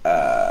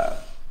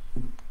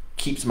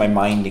keeps my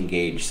mind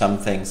engaged. Some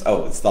things,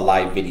 oh, it's the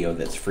live video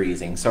that's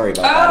freezing. Sorry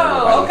about that,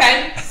 everybody. Oh,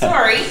 okay.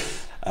 Sorry.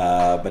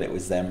 But it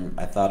was them.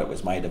 I thought it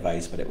was my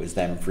device, but it was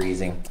them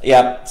freezing.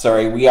 Yeah,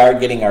 sorry. We are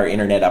getting our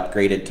internet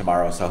upgraded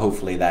tomorrow, so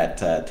hopefully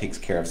that takes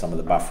care of some of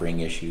the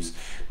buffering issues.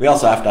 We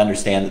also have to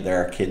understand that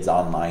there are kids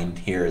online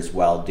here as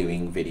well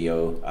doing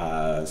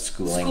video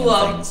schooling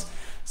and things.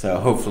 So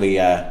hopefully,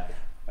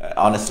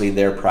 honestly,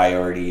 their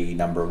priority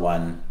number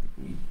one,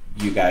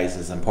 you guys,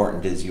 as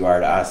important as you are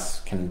to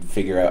us, can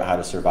figure out how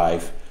to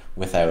survive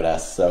without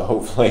us. So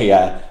hopefully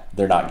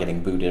they're not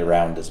getting booted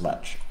around as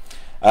much.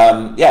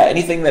 Yeah,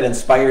 anything that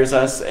inspires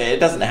us. It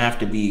doesn't have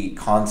to be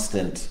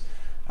constant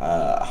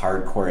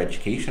hardcore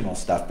educational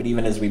stuff, but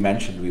even as we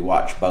mentioned, we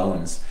watch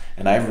Bones,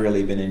 and I've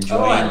really been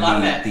enjoying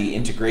the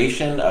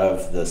integration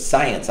of the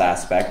science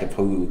aspect of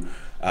who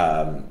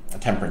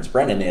Temperance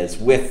Brennan is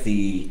with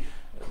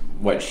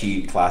what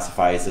she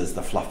classifies as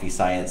the fluffy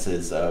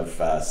sciences of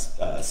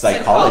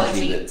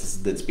psychology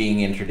that's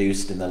being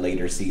introduced in the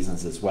later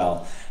seasons as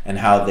well, and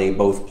how they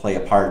both play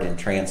a part in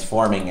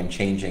transforming and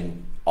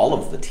changing all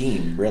of the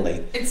team,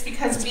 really. It's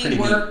because we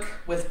work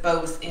with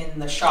both in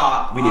the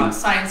shop on a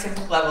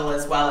scientific level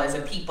as well as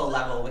a people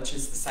level, which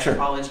is the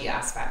psychology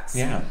aspects.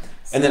 Yeah.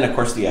 And then, of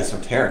course, the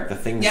esoteric, the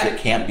things that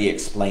can't be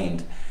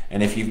explained.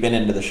 And if you've been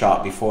into the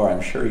shop before,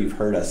 I'm sure you've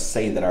heard us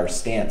say that our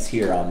stance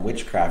here on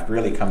witchcraft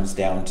really comes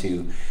down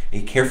to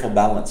a careful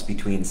balance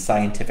between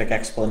scientific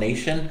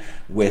explanation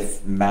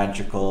with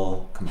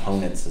magical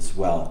components as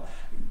well.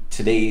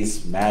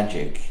 Today's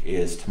magic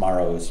is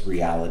tomorrow's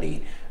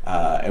reality.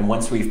 And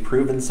once we've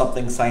proven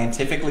something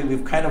scientifically,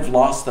 we've kind of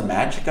lost the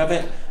magic of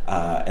it.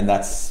 And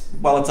that's,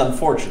 well, it's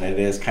unfortunate. It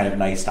is kind of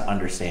nice to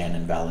understand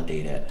and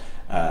validate it.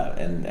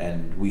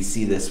 And we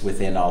see this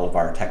within all of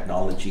our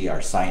technology,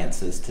 our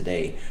sciences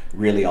today,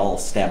 really all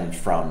stemmed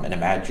from an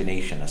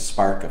imagination, a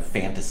spark of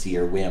fantasy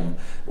or whim,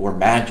 or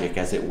magic,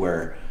 as it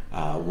were,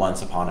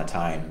 once upon a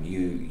time.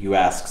 You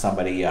ask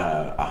somebody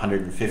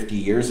 150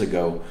 years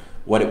ago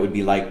what it would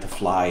be like to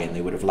fly, and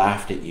they would have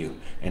laughed at you.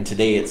 And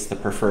today it's the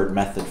preferred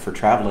method for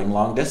traveling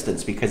long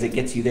distance because it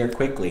gets you there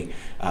quickly.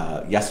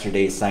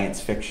 Yesterday's science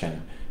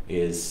fiction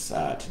is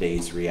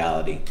today's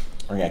reality.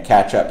 We're going to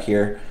catch up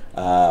here.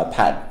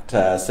 Pat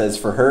says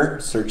for her,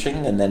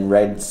 searching, and then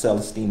read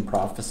Celestine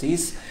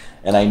Prophecies.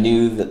 And I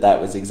knew that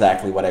was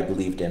exactly what I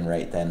believed in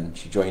right then.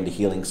 She joined a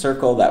healing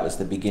circle. That was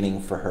the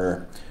beginning for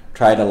her.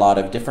 Tried a lot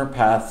of different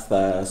paths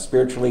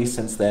spiritually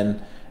since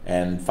then.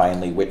 And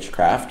finally,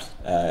 witchcraft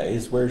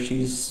is where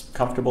she's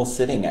comfortable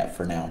sitting at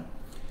for now.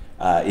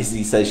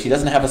 Izzy says she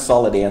doesn't have a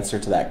solid answer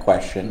to that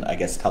question. I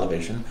guess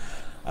television,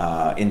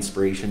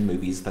 inspiration,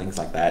 movies, things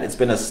like that. It's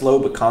been a slow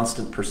but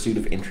constant pursuit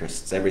of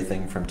interests.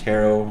 Everything from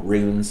tarot,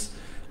 runes.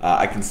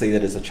 I can say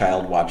that as a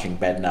child, watching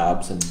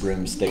Bedknobs and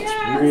Broomsticks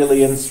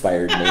really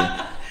inspired me.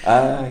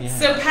 Yeah.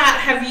 So, Pat,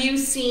 have you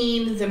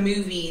seen the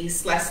movie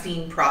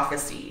Celestine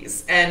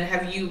Prophecies? And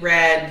have you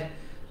read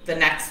the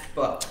next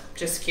book?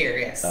 Just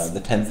curious. The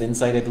 10th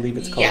Insight, I believe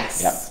it's called.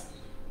 Yes.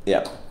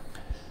 Yep.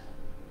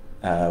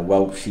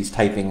 Well, she's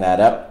typing that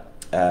up.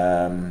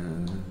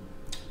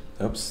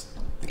 Oops.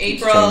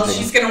 April,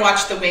 she's going to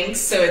watch The Winx,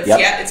 so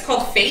it's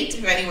called Fate,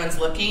 if anyone's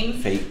looking.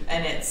 Fate.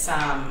 And it's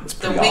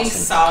the Winx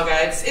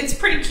saga. It's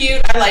pretty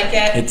cute. I like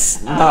it.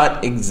 It's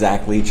not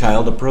exactly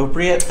child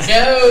appropriate.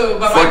 No,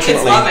 but my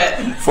kids love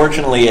it.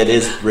 Fortunately, it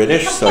is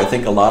British, so I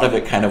think a lot of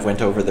it kind of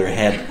went over their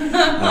head.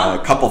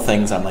 A couple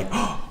things I'm like,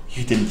 oh,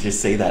 you didn't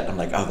just say that. I'm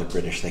like, oh, the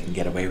British, they can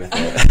get away with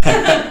it.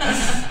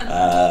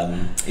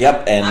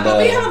 Yep, and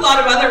we have a lot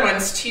of other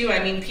ones too.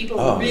 I mean, people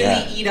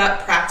really eat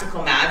up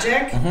practical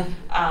magic.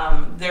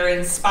 Mm-hmm. They're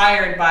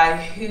inspired by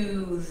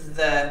who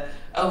the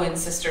Owen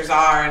sisters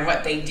are and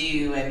what they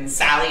do. And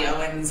Sally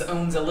Owens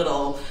owns a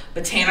little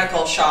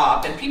botanical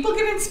shop, and people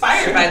get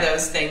inspired by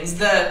those things.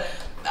 The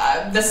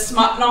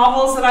smut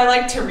novels that I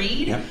like to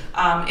read,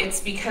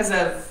 it's because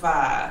of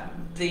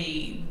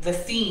the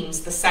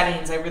themes, the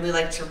settings. I really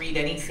like to read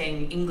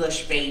anything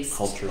English-based.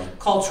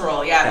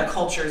 Cultural, the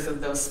cultures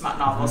of those smut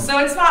novels. Mm-hmm.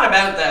 So it's not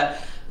about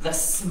the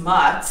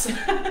smut.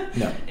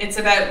 No. It's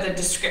about the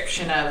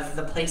description of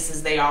the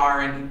places they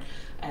are and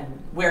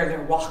where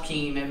they're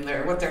walking and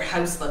what their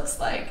house looks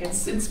like.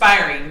 It's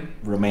inspiring.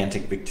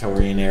 Romantic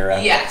Victorian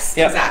era. Yes,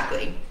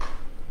 exactly.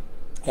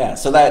 Yeah,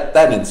 so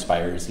that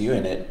inspires you,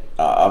 and it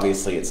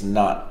obviously it's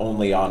not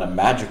only on a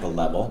magical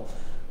level,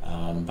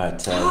 but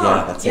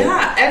that's it.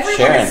 Yeah,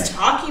 everyone is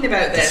talking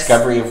about this.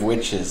 Discovery of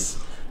Witches,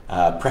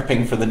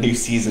 prepping for the new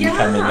season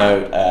coming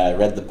out.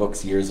 Read the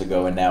books years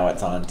ago, and now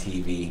it's on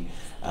TV.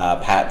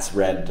 Pat's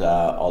read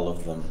all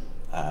of them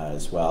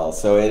as well.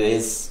 So it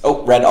is.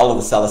 Oh, read all of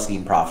the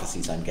Celestine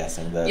Prophecies. I'm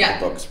guessing the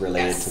books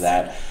related to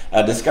that.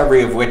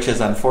 Discovery of Witches.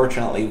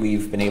 Unfortunately,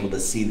 we've been able to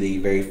see the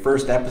very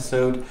first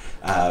episode.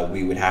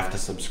 We would have to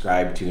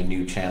subscribe to a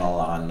new channel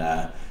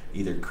on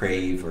either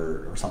Crave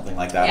or something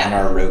like that on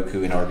our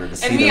Roku in order to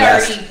see the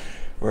rest.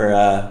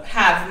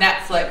 have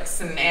Netflix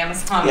and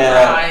Amazon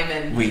Yeah, Prime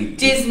and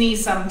Disney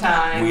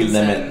sometimes. We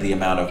limit the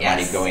amount of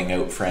money going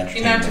out for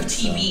entertainment. The amount of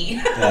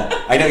TV. So,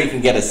 yeah. I know you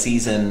can get a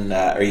season,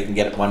 or you can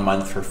get it 1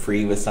 month for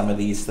free with some of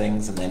these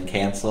things and then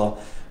cancel.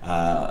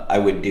 I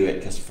would do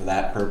it just for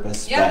that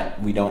purpose,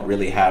 but we don't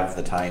really have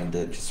the time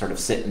to just sort of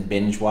sit and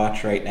binge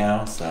watch right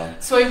now. So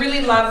I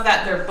really love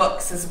that they're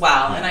books as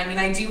well. And I mean,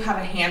 I do have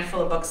a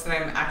handful of books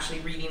that I'm actually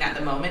reading at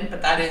the moment,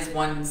 but that is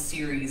one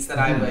series that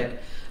I would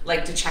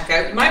like to check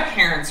out. My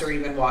parents are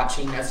even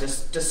watching as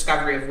a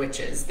Discovery of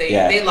Witches.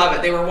 They love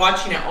it. They were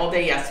watching it all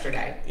day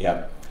yesterday.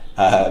 Yep.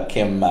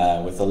 Kim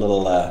with a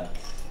little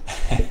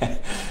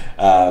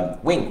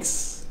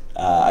winks.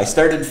 I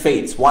started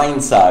Fate's Wine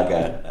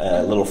Saga.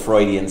 A little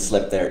Freudian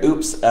slip there.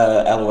 Oops.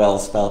 LOL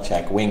spell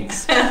check.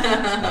 Winks.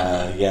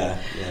 Yeah.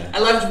 I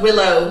loved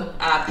Willow.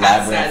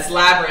 Pat says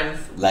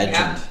Labyrinth. Legend.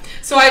 Yeah.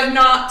 So I've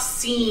not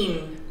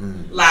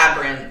seen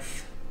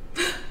Labyrinth.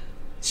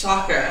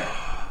 Shocker.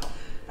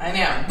 I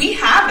know. We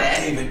have it.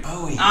 David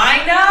Bowie.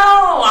 I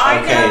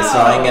know. Okay, so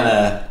I'm going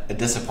to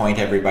disappoint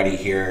everybody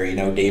here. You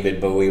know,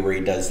 David Bowie, where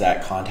he does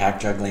that contact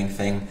juggling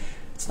thing.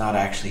 It's not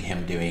actually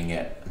him doing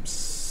it. I'm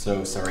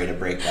so sorry to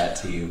break that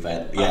to you,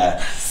 but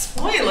yeah.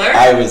 Spoiler.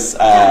 I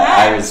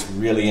was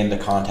really into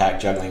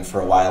contact juggling for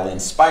a while,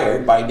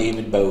 inspired by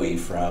David Bowie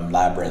from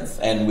Labyrinth.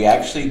 And we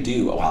actually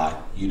do,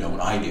 well, you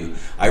don't, I do.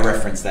 I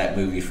reference that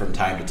movie from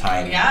time to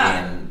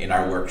time in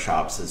our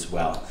workshops as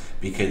well,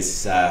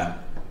 because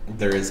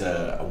there is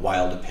a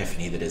wild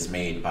epiphany that is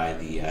made by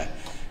the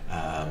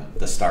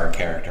star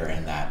character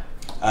in that.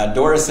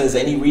 Dora says,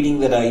 any reading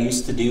that I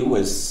used to do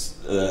was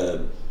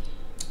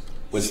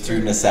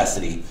through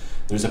necessity.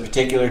 There's a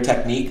particular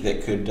technique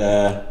that could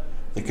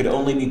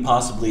only be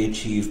possibly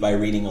achieved by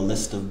reading a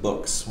list of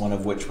books, one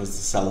of which was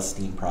the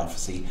Celestine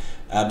Prophecy.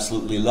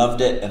 Absolutely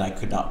loved it, and I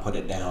could not put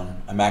it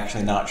down. I'm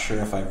actually not sure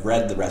if I've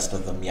read the rest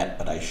of them yet,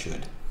 but I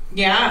should.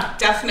 Yeah,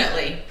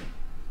 definitely.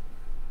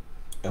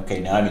 Okay,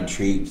 now I'm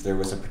intrigued. There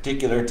was a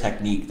particular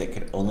technique that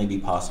could only be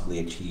possibly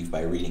achieved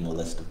by reading a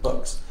list of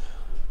books.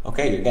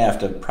 Okay, you're going to have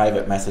to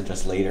private message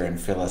us later and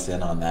fill us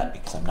in on that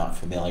because I'm not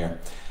familiar.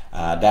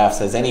 Daff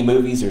says, any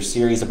movies or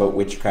series about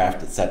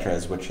witchcraft, etc.,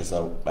 which is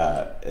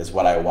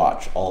what I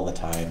watch all the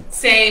time.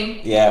 Same.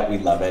 Yeah, we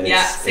love it.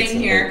 Yeah, same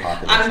here.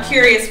 I'm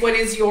curious, what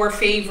is your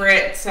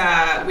favorite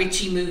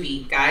witchy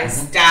movie,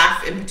 guys?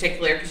 Daff in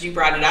particular, because you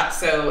brought it up,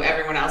 so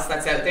everyone else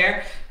that's out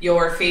there,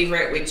 your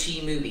favorite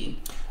witchy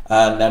movie.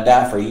 Now,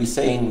 Daff, are you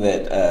saying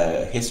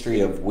that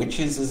History of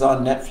Witches is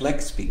on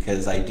Netflix?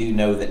 Because I do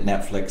know that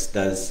Netflix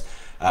does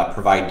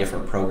provide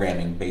different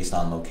programming based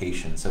on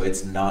location. So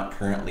it's not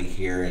currently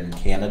here in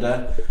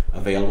Canada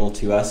available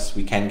to us.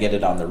 We can get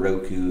it on the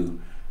Roku,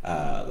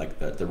 like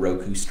the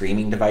Roku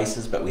streaming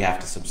devices, but we have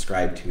to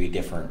subscribe to a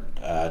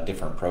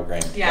different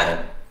program to get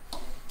it.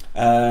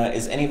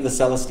 Is any of the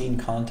Celestine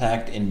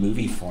contact in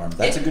movie form?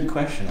 That's a good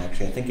question,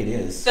 actually. I think it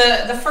is.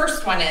 The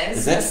first one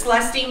is the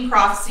Celestine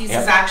Prophecies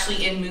is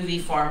actually in movie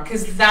form,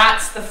 because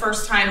that's the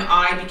first time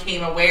I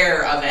became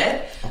aware of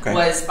it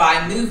was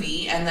by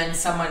movie, and then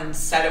someone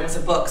said it was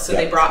a book, so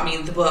they brought me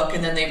the book,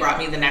 and then they brought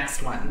me the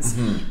next ones.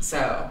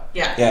 So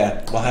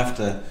yeah, we'll have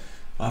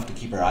to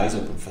keep our eyes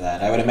open for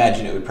that. I would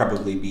imagine it would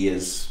probably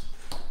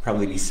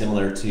be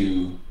similar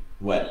to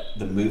what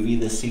the movie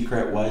The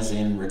Secret was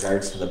in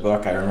regards to the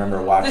book. I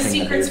remember watching The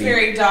Secret's the movie.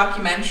 Very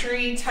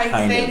documentary type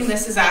thing.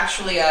 This is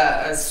actually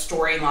a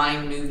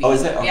storyline movie. Oh,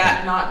 is it? Okay.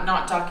 Yeah,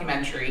 not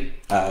documentary.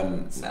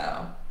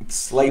 So it's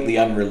slightly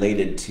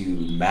unrelated to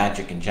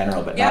magic in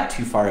general, but not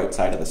too far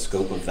outside of the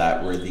scope of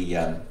that. Where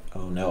the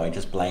oh no, I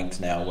just blanked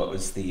now. What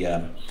was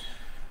the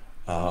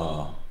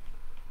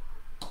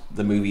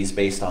movies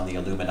based on the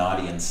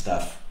Illuminati and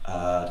stuff?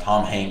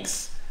 Tom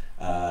Hanks.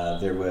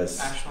 There was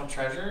National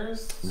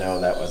Treasures. No,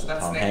 that wasn't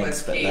Tom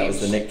Hanks, but Cage. that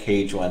was the Nick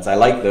Cage ones. I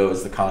like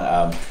those,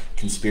 the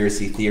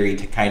conspiracy theory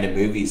kind of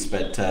movies.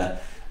 But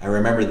I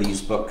remember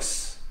these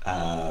books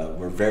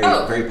were very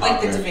popular.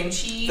 Like the Da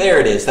Vinci.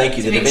 There it is. Thank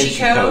you, the Da Vinci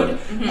Code.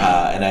 Mm-hmm.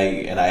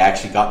 And I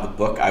actually got the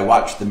book. I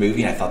watched the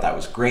movie and I thought that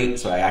was great,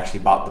 so I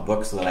actually bought the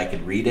book so that I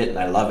could read it, and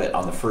I love it.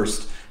 On the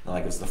first,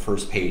 like, it's the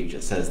first page,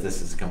 it says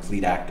this is a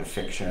complete act of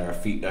fiction, or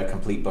a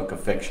complete book of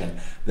fiction.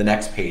 The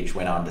next page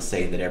went on to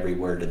say that every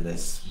word in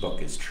this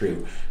book is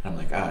true. And I'm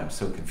like, I'm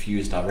so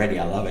confused already.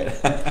 I love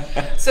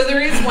it. So there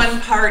is one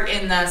part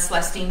in the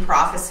Celestine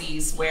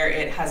Prophecies where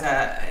it has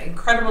an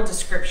incredible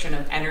description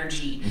of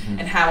energy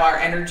and how our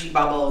energy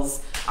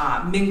bubbles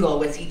mingle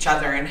with each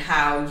other, and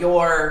how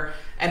your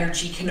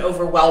energy can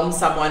overwhelm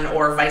someone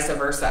or vice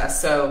versa.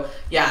 So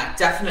yeah,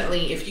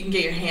 definitely, if you can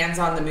get your hands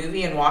on the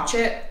movie and watch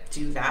it,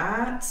 do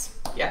that.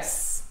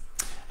 Yes.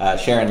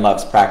 Sharon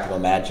loves Practical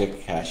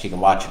Magic. She can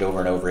watch it over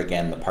and over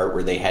again. The part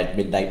where they had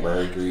midnight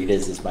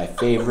margaritas is my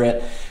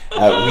favorite.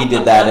 We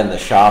did that in the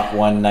shop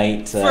one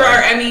night. For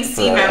our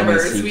MEC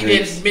members, we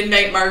did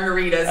midnight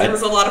margaritas. It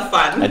was a lot of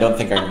fun. I don't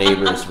think our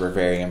neighbors were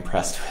very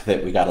impressed with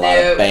it. We got a lot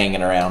of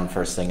banging around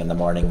first thing in the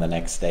morning the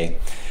next day.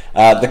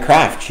 The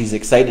Craft. She's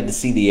excited to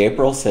see the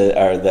April,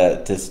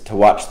 to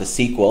watch the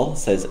sequel.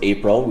 Says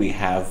April. We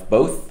have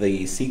both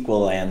the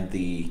sequel and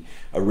the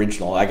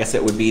original. I guess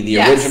it would be the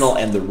original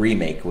and the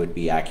remake would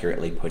be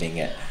accurately putting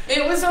it.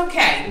 It was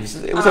okay. It was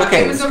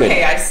okay. It was okay.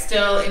 Good. I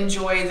still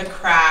enjoy the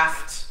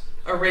Craft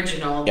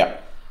original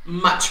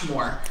much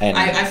more. And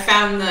I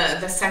found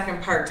the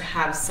second part to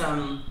have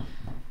some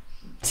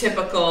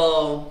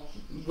typical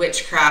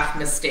witchcraft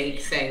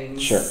mistake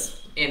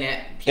things in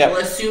it. People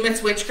assume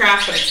it's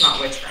witchcraft, but it's not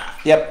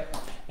witchcraft. Yep.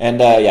 And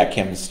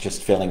Kim's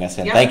just filling us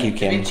in. Thank you,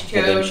 Kim.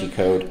 Da Vinci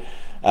Code.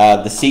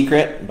 The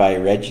Secret by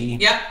Reggie.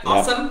 Yep,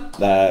 awesome.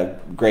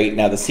 Great.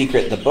 Now, The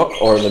Secret, the book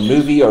or the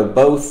movie or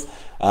both,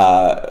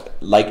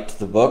 liked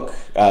the book.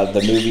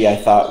 The movie I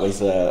thought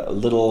was a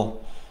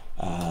little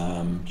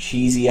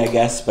cheesy, I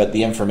guess, but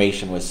the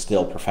information was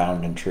still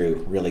profound and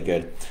true. Really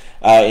good.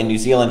 In New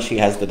Zealand, she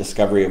has the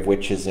discovery of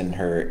witches in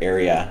her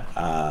area.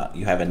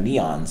 You have a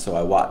neon, so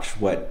I watched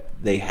what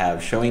they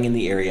have showing in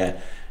the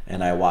area,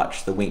 and I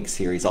watched the Wink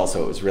series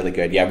also. It was really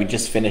good. Yeah, we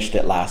just finished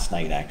it last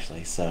night,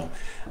 actually. So,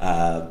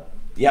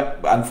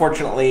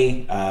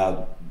 unfortunately,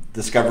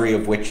 Discovery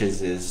of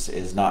Witches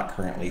is not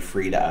currently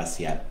free to us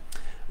yet.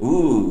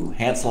 Ooh,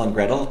 Hansel and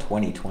Gretel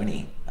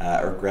 2020,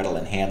 or Gretel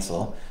and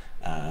Hansel.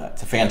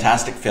 It's a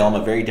fantastic film,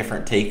 a very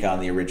different take on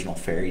the original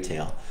fairy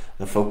tale.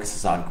 The focus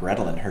is on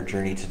Gretel and her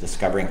journey to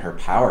discovering her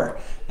power.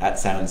 That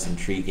sounds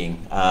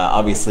intriguing.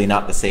 Obviously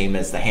not the same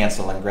as the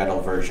Hansel and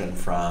Gretel version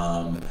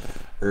from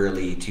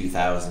early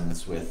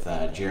 2000s with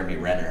Jeremy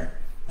Renner.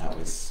 That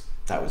was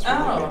really good.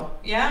 Oh,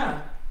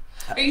 yeah.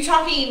 Are you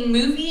talking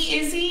movie,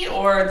 Izzy,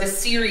 or the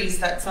series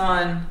that's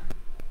on?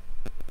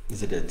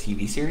 Is it a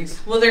TV series?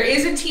 Well, there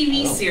is a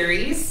TV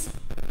series.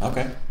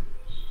 Okay.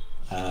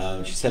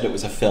 She said it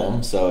was a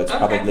film, so it's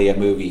probably a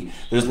movie.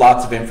 There's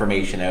lots of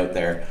information out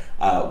there.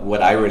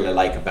 What I really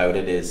like about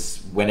it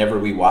is whenever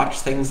we watch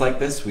things like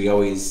this, we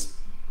always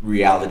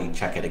reality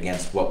check it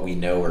against what we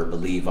know or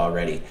believe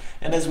already.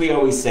 And as we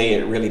always say,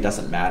 it really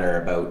doesn't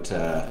matter about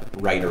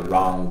right or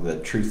wrong, the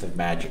truth of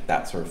magic,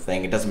 that sort of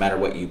thing. It doesn't matter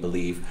what you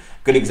believe.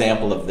 Good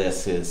example of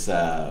this is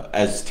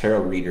as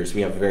tarot readers, we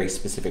have a very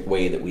specific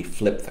way that we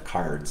flip the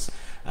cards.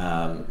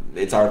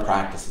 It's our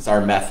practice, it's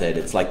our method.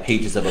 It's like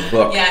pages of a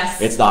book.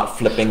 Yes. It's not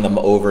flipping them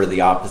over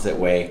the opposite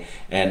way.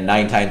 And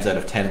 9 times out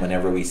of 10,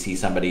 whenever we see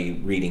somebody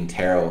reading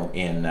tarot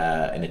in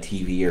a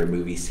TV or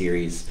movie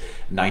series,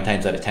 9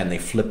 times out of 10 they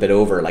flip it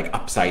over like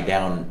upside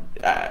down,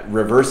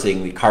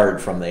 reversing the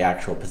card from the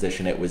actual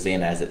position it was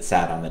in as it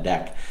sat on the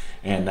deck.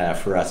 And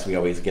for us, we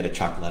always get a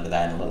chuckle out of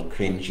that and a little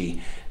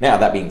cringy. Now,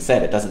 that being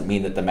said, it doesn't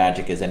mean that the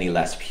magic is any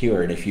less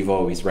pure. And if you've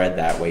always read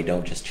that way,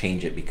 don't just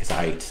change it because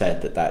I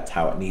said that that's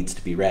how it needs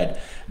to be read.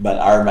 But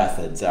our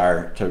methods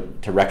are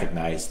to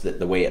recognize that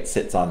the way it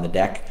sits on the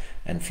deck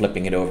and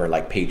flipping it over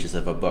like pages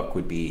of a book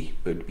would be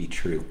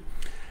true.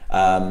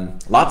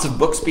 Lots of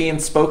books being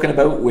spoken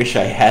about. Wish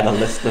I had a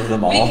list of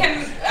them all. We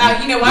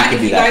can, you know what?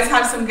 If you guys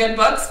have some good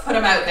books, put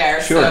them out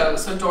there. Sure.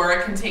 So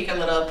Dora can take a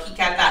little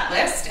peek at that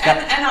list,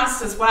 and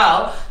us as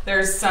well.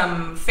 There's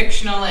some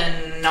fictional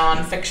and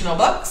non-fictional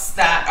books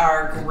that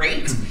are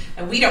great,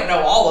 and we don't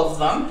know all of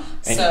them.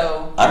 And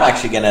so I'm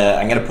actually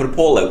gonna put a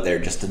poll out there,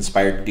 just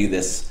inspired to do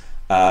this.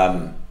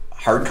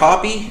 Hard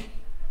copy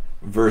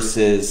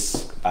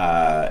versus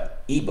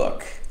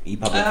ebook.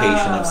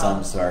 E-publication of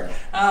some sort.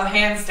 Oh,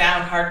 hands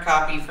down, hard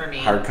copy for me.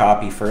 Hard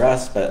copy for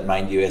us, but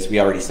mind you, as we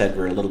already said,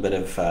 we're a little bit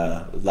of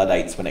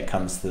Luddites when it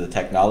comes to the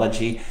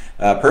technology.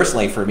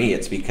 Personally, for me,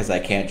 it's because I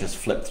can't just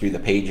flip through the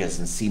pages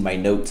and see my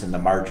notes in the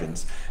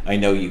margins. I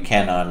know you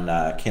can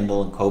on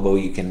Kindle and Kobo.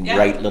 You can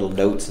write little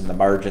notes in the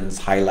margins,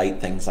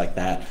 highlight things like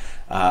that.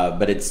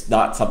 But it's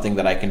not something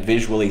that I can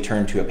visually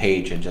turn to a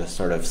page and just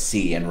sort of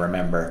see and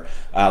remember.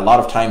 A lot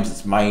of times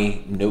it's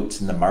my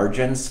notes in the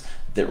margins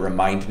that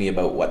remind me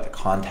about what the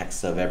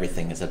context of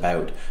everything is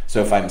about. So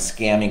if I'm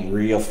scanning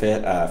real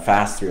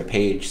fast through a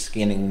page,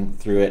 scanning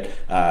through it,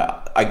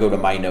 I go to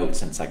my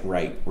notes and it's like,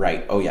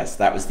 right, oh yes,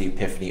 that was the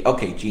epiphany.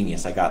 Okay,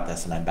 genius, I got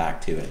this, and I'm back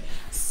to it.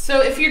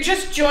 So if you're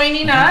just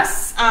joining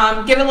us,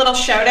 give a little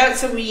shout out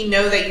so we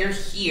know that you're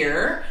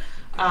here.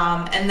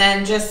 And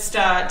then just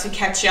to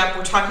catch you up,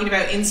 we're talking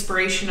about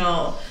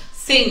inspirational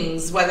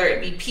things, whether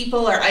it be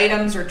people or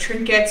items or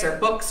trinkets or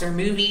books or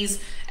movies,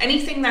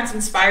 anything that's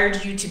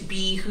inspired you to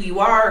be who you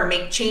are or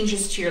make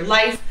changes to your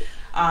life,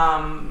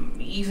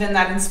 even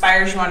that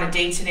inspires you on a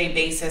day-to-day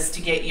basis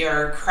to get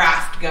your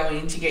craft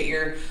going, to get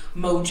your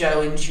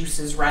mojo and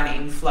juices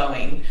running,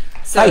 flowing.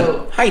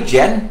 So, hi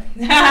Jen.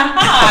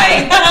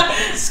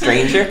 Hi.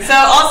 Stranger. So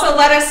also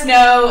let us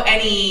know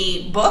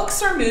any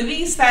books or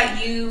movies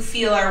that you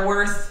feel are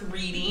worth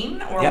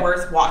reading or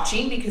worth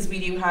watching, because we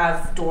do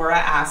have Dora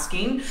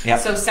asking.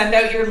 So send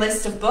out your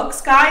list of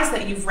books, guys,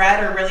 that you've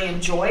read or really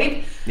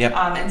enjoyed.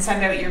 And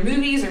send out your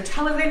movies or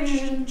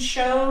television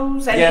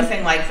shows,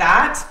 anything like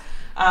that.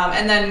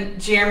 And then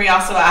Jeremy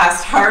also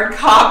asked hard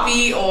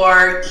copy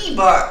or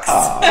ebooks.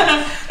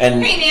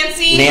 And hey,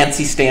 Nancy.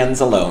 Nancy stands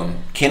alone.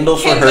 Kindle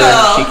for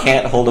her. She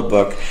can't hold a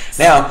book.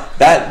 Now,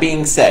 that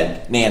being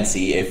said,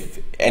 Nancy, if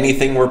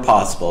anything were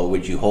possible,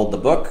 would you hold the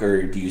book,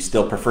 or do you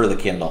still prefer the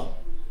Kindle?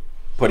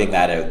 Putting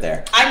that out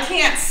there. I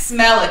can't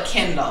smell a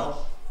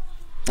Kindle.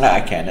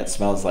 I can. It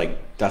smells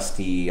like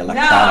dusty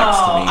electronics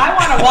to me. I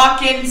want to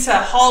walk into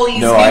Holly's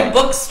new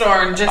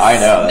bookstore and just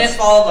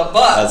sniff all the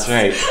books. That's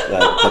right.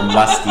 The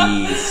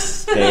musty,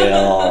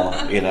 stale,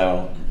 you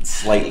know,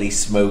 slightly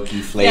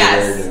smoky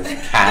flavored of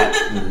cat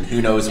and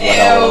who knows what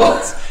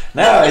else.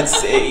 No,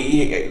 it's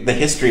the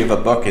history of a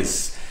book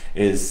is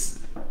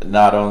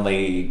not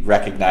only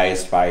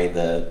recognized by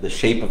the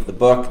shape of the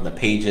book and the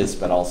pages,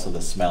 but also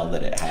the smell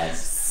that it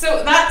has.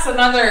 So that's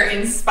another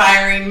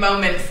inspiring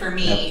moment for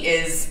me.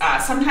 Is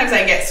sometimes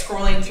I get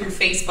scrolling through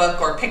Facebook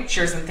or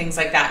pictures and things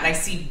like that, and I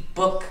see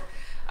bookshelves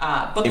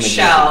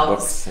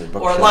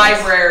or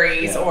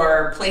libraries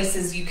or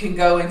places you can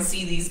go and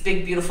see these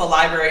big beautiful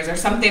libraries, or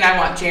something I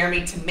want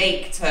Jeremy to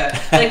make, to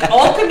like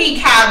alchemy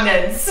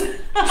cabinets.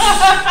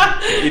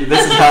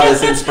 This is how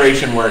this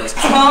inspiration works.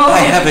 I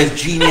have a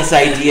genius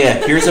idea.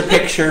 Here's a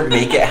picture.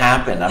 Make it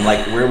happen. I'm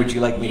like, where would you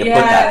like me to put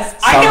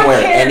that?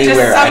 Somewhere,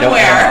 anywhere. I don't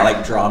know.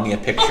 Like, draw me a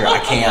picture. I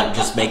can't.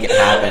 Just make it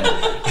happen.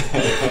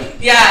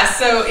 Yeah.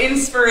 So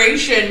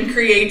inspiration,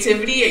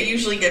 creativity, it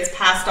usually gets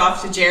passed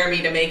off to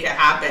Jeremy to make it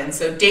happen.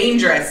 So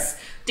dangerous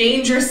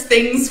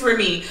things for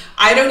me.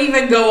 I don't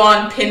even go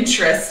on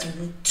Pinterest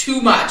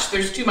too much.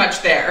 There's too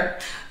much there.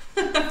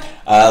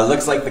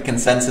 Looks like the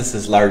consensus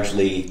is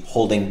largely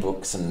holding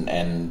books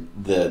and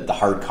the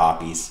hard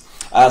copies.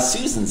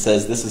 Susan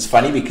says, this is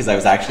funny because I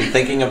was actually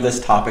thinking of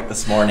this topic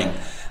this morning.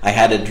 I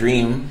had a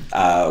dream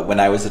when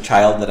I was a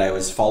child that I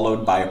was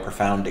followed by a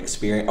profound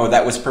experience,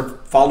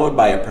 followed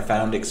by a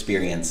profound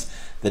experience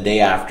the day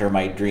after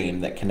my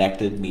dream that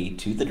connected me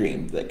to the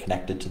dream,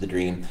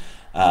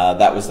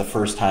 that was the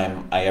first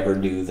time I ever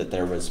knew that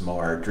there was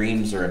more.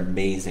 Dreams are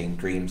amazing.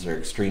 Dreams are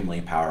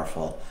extremely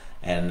powerful.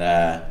 And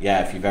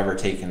if you've ever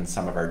taken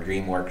some of our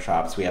dream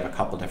workshops, we have a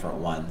couple different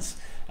ones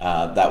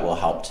that will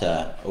help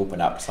to open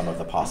up some of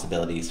the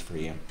possibilities for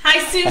you. Hi,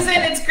 Susan.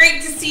 It's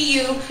great to see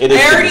you.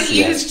 I already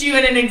used you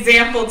in an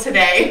example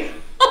today.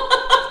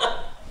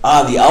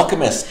 The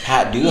Alchemist,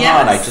 Pat Duhan.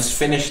 Yes. I just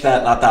finished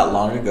that not that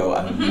long ago.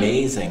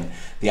 Amazing.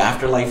 The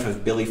Afterlife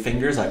of Billy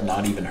Fingers, I've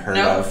not even heard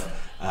of.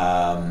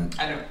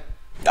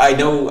 I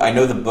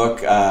know the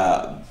book.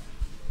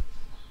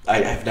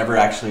 I've never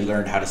actually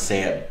learned how to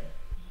say it.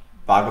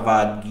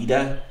 Bhagavad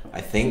Gita,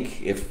 I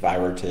think, if I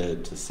were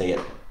to say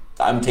it.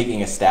 I'm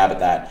taking a stab at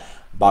that.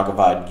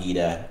 Bhagavad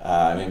Gita.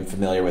 I'm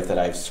familiar with it.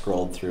 I've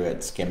scrolled through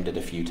it, skimmed it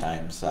a few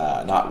times.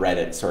 Not read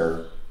it, sort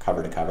of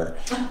cover to cover.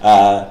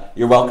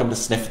 You're welcome to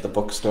sniff at the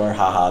bookstore.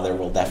 Haha, there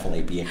will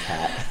definitely be a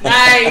cat.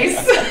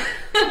 Nice.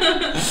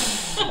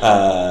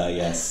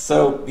 Yes.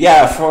 So,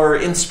 yeah, for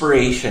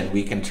inspiration,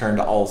 we can turn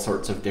to all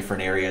sorts of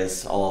different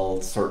areas,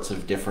 all sorts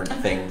of different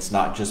things,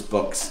 not just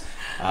books.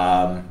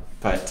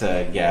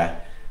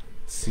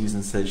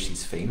 Susan says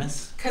she's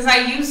famous. Because I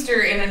used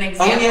her in an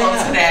example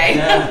today.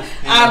 Yeah.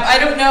 I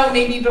don't know,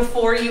 maybe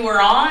before you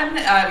were on,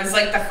 it was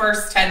like the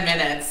first 10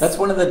 minutes. That's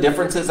one of the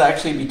differences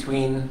actually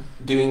between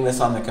doing this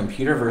on the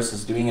computer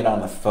versus doing it on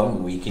the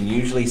phone. We can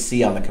usually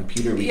see on the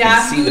computer, we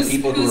can see the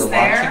people who are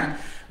watching.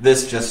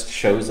 This just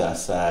shows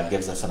us,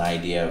 gives us an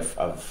idea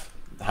of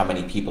how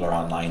many people are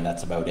online.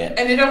 That's about it.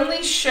 And it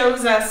only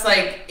shows us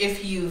like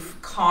if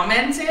you've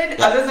commented.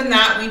 Yep. Other than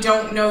that, we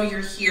don't know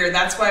you're here.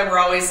 That's why we're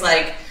always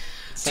like,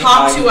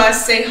 talk to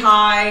us, say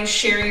hi,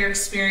 share your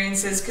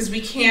experiences, because we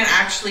can't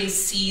actually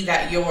see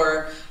that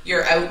you're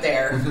out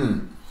there.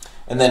 Mm-hmm.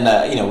 And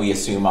then we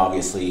assume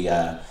obviously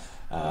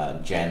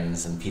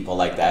gens and people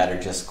like that are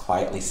just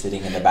quietly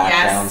sitting in the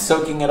background,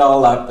 soaking it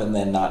all up, and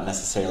then not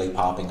necessarily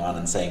popping on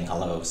and saying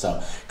hello.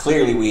 So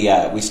clearly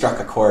we struck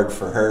a chord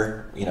for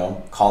her,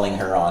 calling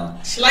her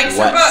on she likes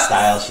what her books.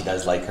 Style she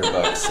does like her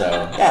books. So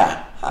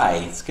yeah, hi,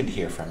 it's good to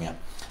hear from you.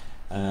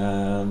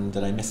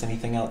 Did I miss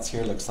anything else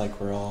here? Looks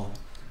like we're all...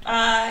 we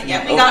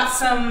got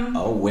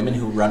some... Women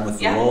Who Run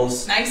With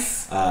Wolves.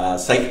 Nice.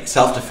 Psychic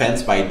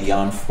Self-Defense by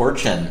Dion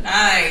Fortune.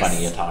 Nice.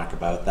 Funny to talk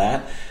about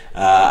that.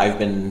 I've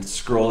been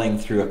scrolling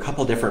through a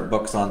couple different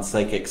books on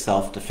psychic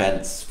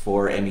self-defense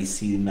for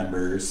MEC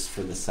members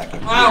for the second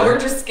year. Wow, we're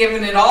just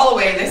giving it all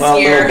away this year. Well,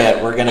 a little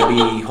bit. We're going to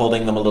be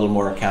holding them a little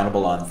more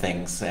accountable on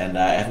things, and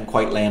I haven't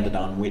quite landed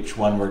on which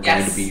one we're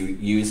going to be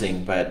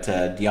using, but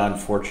Dion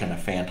Fortune, a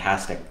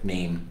fantastic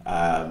name,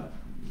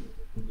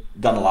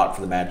 done a lot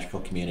for the magical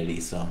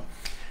community, so...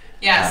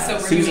 Yeah, so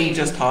we're Susan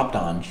just hopped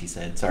on, she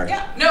said. Sorry.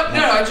 Yeah,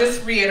 no,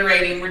 just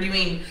reiterating, we're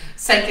doing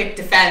psychic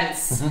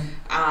defense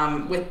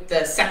with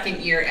the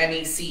second year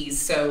MECs,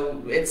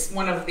 so it's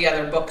one of the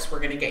other books we're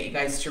going to get you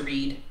guys to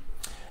read.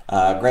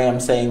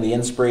 Graham saying the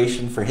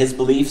inspiration for his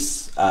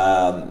beliefs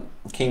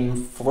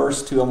came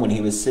first to him when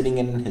he was sitting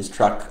in his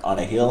truck on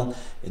a hill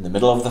in the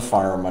middle of the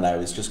farm when I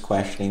was just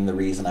questioning the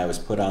reason I was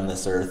put on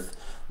this earth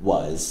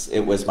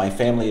it was my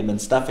family had been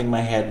stuffing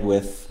my head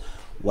with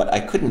what I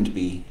couldn't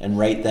be, and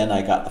right then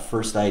I got the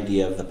first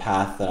idea of the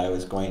path that I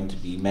was going to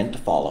be meant to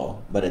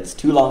follow, but it's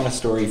too long a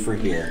story for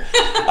here.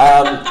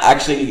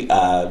 Actually,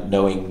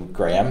 knowing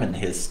Graham and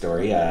his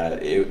story,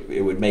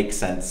 it would make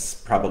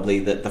sense probably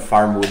that the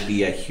farm would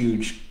be a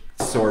huge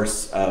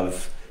source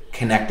of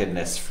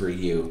connectedness for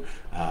you.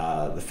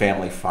 The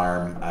family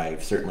farm,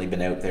 I've certainly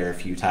been out there a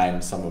few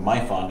times. Some of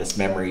my fondest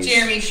memories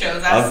Jeremy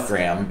shows us. of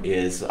Graham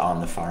is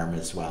on the farm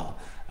as well.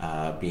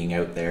 Being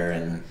out there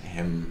and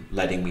him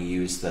letting me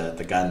use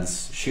the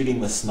guns,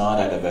 shooting the snot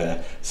out of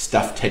a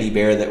stuffed teddy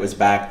bear that was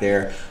back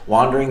there,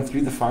 wandering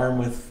through the farm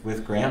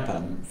with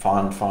Grandpa.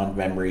 Fond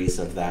memories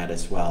of that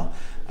as well.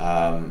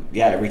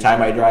 Every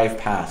time I drive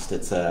past,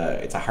 it's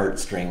a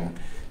heartstring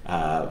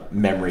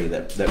memory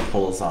that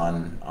pulls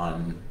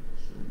on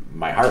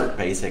my heart,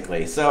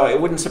 basically. So it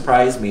wouldn't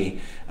surprise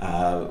me,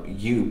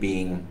 you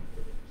being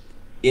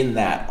in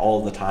that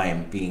all the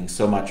time, being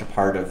so much a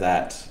part of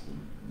that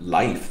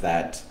life,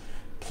 that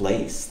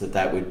place,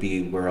 that would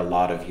be where a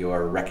lot of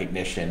your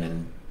recognition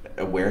and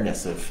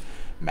awareness of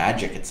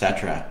magic,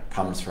 etc.,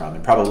 comes from,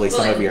 and probably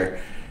some of your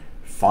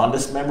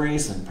fondest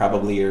memories and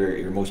probably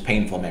your most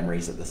painful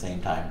memories at the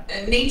same time.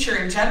 Nature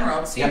in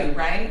general too,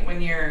 right?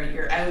 When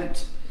you're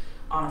out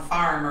on a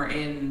farm or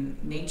in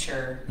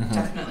nature,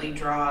 definitely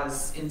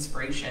draws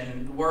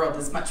inspiration. The world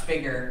is much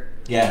bigger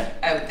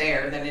out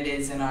there than it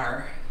is in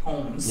our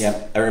homes.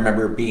 Yeah, I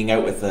remember being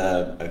out with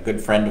a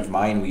good friend of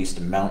mine. We used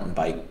to mountain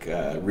bike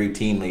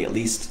routinely, at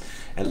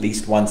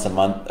least once a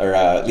month, or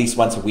at least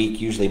once a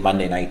week, usually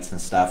Monday nights and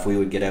stuff. We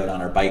would get out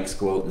on our bikes,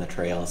 go out in the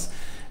trails,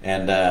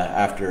 and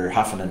after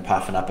huffing and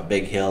puffing up a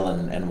big hill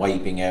and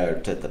wiping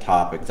out at the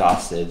top,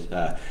 exhausted,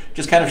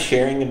 just kind of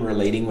sharing and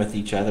relating with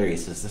each other. He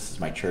says, "This is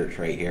my church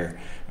right here."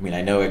 I mean,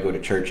 I know I go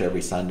to church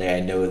every Sunday. I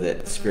know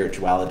that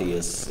spirituality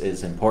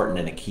is important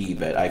and a key,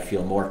 but I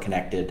feel more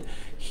connected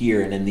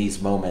here and in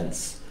these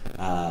moments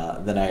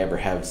than I ever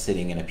have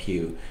sitting in a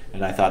pew.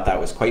 And I thought that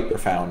was quite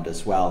profound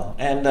as well,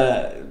 and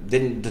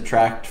didn't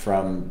detract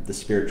from the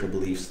spiritual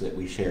beliefs that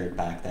we shared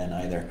back then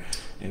either.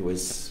 It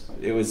was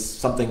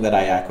something that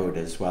I echoed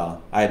as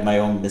well. I had my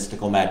own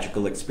mystical,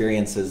 magical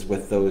experiences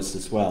with those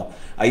as well.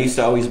 I used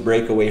to always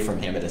break away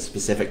from him at a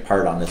specific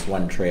part on this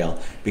one trail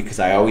because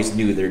I always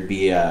knew there'd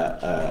be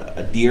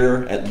a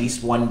deer, at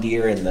least one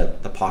deer in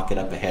the pocket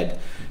up ahead,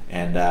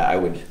 and I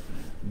would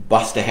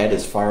bust ahead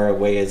as far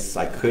away as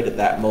I could at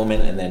that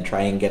moment and then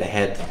try and get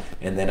ahead,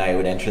 and then I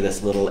would enter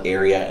this little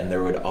area and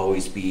there would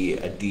always be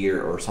a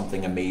deer or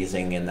something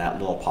amazing in that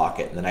little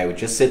pocket, and then I would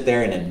just sit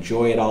there and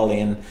enjoy it all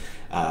in,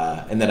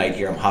 and then I'd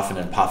hear him huffing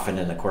and puffing,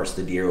 and of course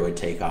the deer would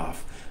take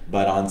off.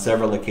 But on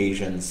several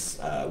occasions,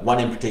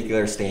 one in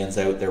particular stands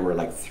out. There were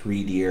like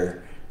 3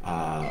 deer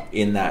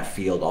in that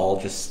field,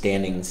 all just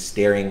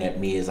staring at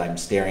me as I'm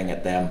staring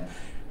at them,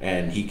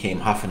 and he came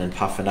huffing and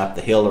puffing up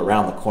the hill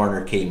around the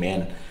corner, came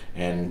in.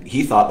 And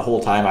he thought the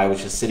whole time I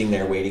was just sitting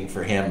there waiting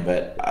for him,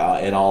 but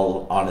in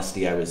all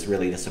honesty, I was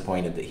really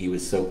disappointed that he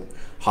was so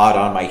hot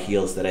on my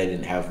heels that I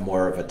didn't have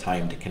more of a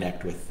time to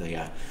connect with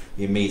the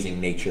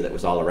amazing nature that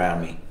was all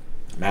around me.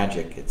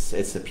 Magic, it's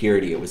the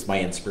purity. It was my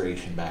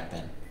inspiration back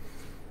then.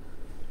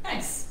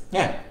 Nice.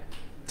 Yeah.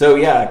 So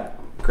yeah,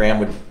 Graham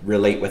would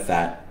relate with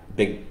that.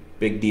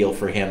 Big deal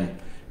for him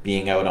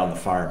being out on the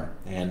farm,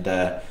 and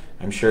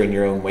I'm sure in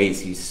your own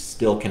ways you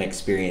still can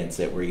experience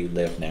it where you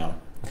live now.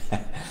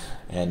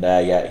 And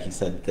he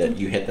said that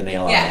you hit the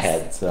nail on the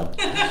head. So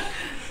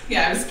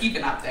yeah, I was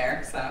keeping up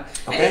there. So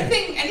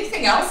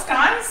anything else,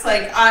 guys?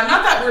 Like,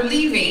 not that we're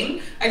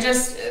leaving.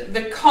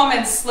 The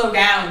comments slow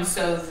down,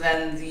 so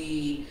then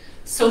the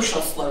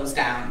social slows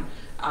down.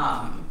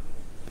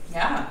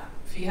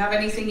 If you have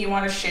anything you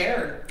want to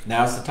share,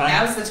 now's the time.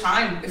 Now's the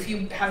time. If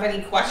you have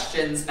any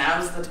questions,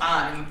 now's the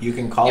time. You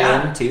can call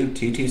in to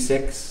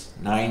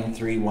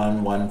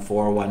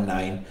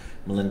 226-931-1419.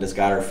 Melinda's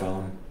got her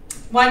phone.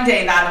 One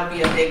day that'll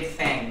be a big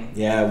thing.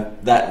 Yeah,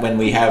 that when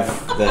we have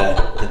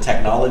the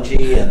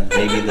technology and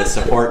maybe the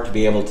support to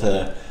be able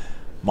to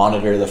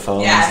monitor the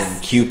phones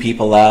and queue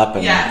people up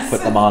and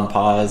put them on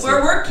pause.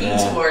 We're working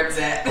towards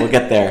it. We'll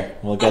get there.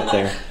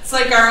 It's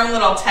like our own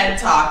little TED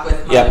Talk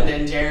with Melinda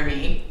and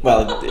Jeremy.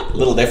 Well, a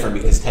little different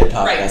because TED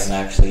Talk doesn't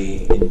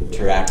actually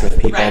interact with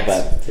people,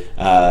 but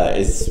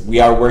we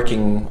are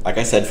working, like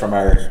I said, from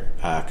our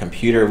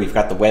computer. We've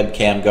got the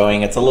webcam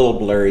going. It's a little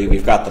blurry.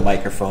 We've got the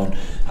microphone.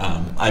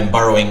 I'm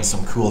borrowing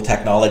some cool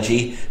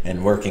technology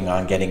and working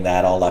on getting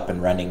that all up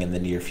and running in the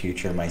near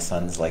future. My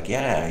son's like,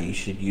 yeah, you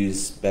should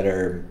use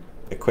better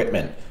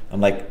equipment.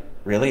 I'm like,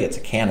 really? It's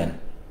a Canon.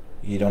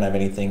 You don't have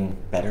anything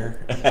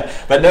better?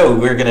 But no,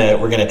 we're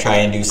gonna try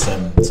and do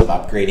some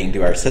upgrading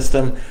to our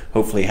system.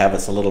 Hopefully have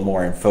us a little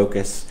more in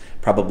focus.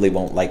 Probably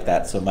won't like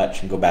that so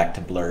much and go back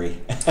to blurry.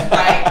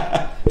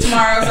 Right.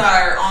 Tomorrow's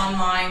our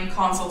online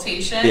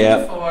consultation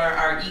for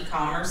our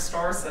e-commerce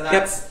store, so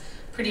that's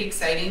pretty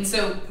exciting.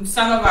 So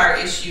some of our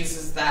issues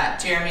is that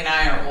Jeremy and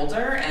I are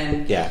older,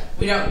 and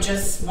we don't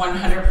just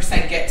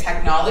 100% get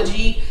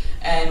technology,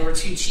 and we're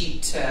too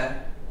cheap to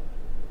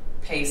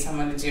pay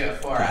someone to do it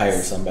for us.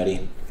 Hire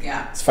somebody.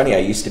 Yeah. It's funny, I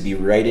used to be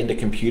right into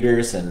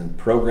computers and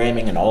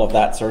programming and all of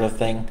that sort of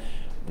thing.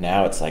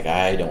 Now it's like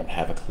I don't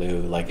have a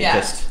clue. Like it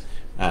just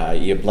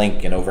You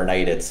blink and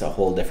overnight it's a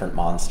whole different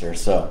monster.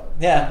 So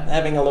yeah,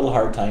 having a little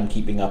hard time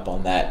keeping up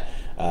on that.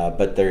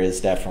 But there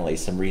is definitely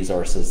some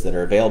resources that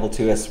are available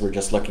to us. We're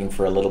just looking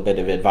for a little bit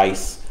of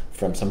advice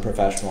from some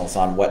professionals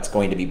on what's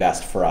going to be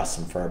best for us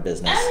and for our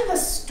business. And the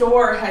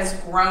store has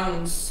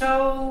grown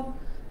so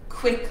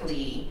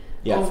quickly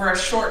over a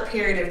short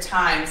period of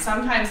time.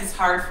 Sometimes it's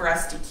hard for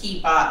us to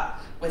keep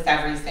up with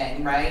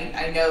everything, right?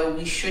 I know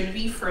we should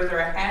be further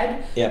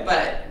ahead,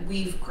 but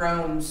we've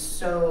grown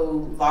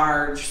so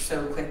large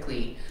so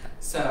quickly.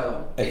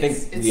 So I think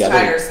it's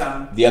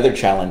tiresome. The other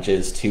challenge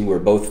is too, we're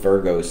both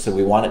Virgos, so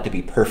we want it to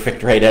be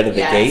perfect right out of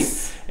the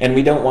gate, and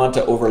we don't want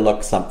to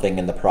overlook something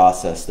in the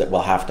process that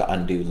we'll have to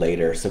undo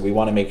later. So we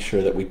want to make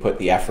sure that we put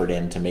the effort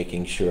into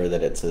making sure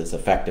that it's as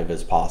effective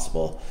as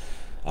possible.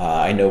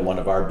 I know one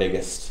of our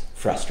biggest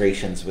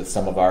frustrations with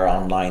some of our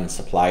online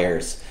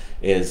suppliers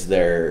is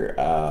their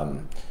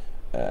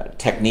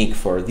technique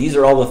for, these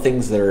are all the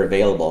things that are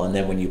available, and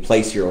then when you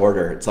place your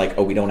order, it's like,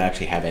 oh, we don't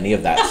actually have any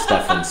of that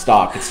stuff in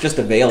stock. It's just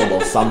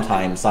available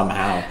sometime,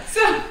 somehow.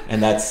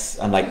 And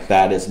I'm like,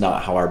 that is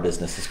not how our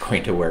business is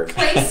going to work.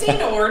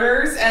 Placing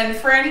orders, and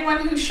for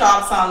anyone who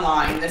shops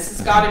online, this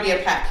has got to be a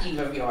pet peeve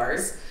of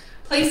yours.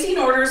 Placing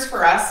orders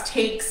for us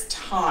takes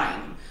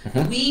time.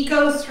 We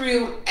go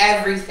through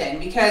everything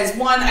because,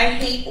 one, I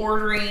hate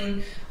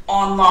ordering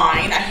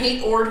online. I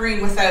hate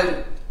ordering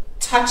without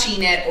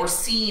touching it or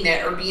seeing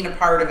it or being a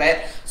part of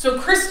it. So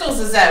crystals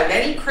is out.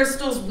 Any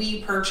crystals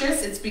we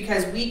purchase, it's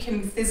because we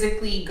can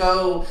physically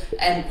go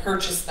and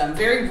purchase them.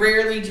 Very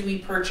rarely do we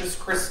purchase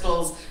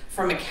crystals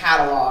from a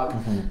catalog.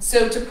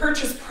 So to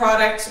purchase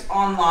product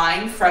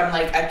online from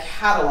like a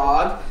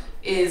catalog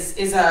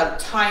is a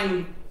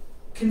time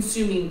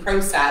consuming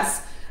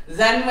process.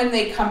 Then when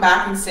they come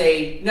back and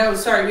say, no,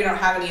 sorry, we don't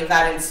have any of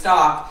that in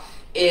stock,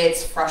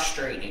 it's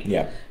frustrating.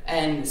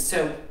 And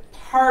so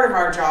part of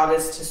our job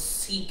is to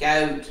seek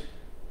out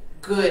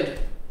good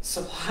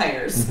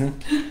suppliers.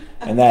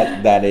 And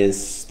that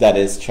is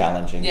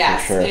challenging, for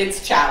sure.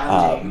 It's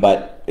challenging.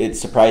 But it's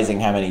surprising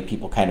how many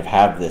people kind of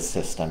have this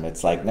system.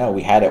 It's like, no,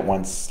 we had it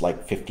once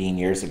like 15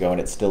 years ago and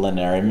it's still in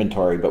our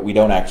inventory, but we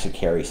don't actually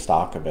carry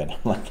stock of it. I'm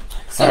like,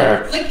 that's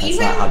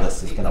not how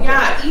this is going to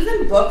work.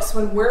 Even books,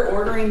 when we're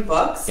ordering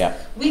books,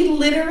 we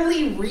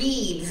literally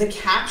read the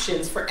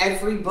captions for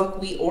every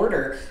book we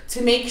order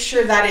to make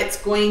sure that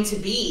it's going to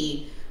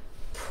be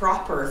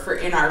proper for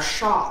in our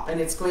shop and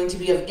it's going to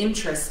be of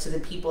interest to the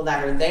people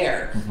that are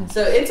there.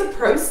 So it's a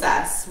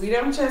process. We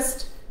don't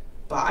just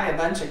buy a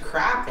bunch of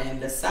crap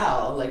in to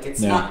sell. Like, it's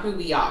not who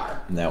we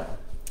are. No.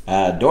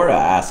 Dora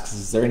asks,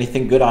 is there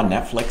anything good on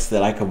Netflix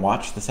that I can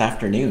watch this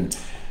afternoon?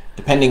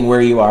 Depending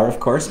where you are,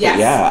 of course. But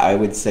yeah, I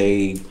would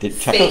say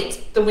check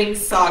Fate, the Wings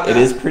Saga. It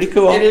is pretty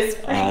cool. It is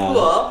pretty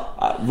cool.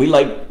 We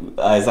like,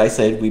 as I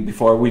said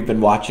before, we've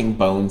been watching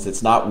Bones.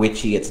 It's not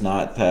witchy. It's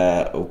not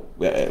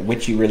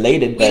witchy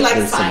related, but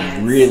there's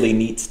some really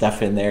neat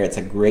stuff in there. It's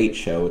a great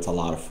show. It's a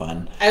lot of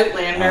fun.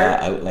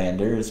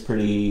 Outlander is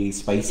pretty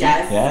spicy.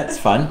 Yeah, it's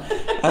fun.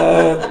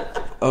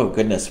 Oh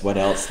goodness, what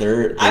else?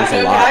 There's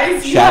a lot.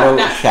 Guys,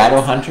 Shadow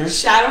Hunters.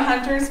 Shadow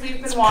Hunters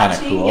we've been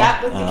watching. Cool.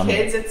 Yeah, with the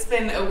kids, it's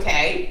been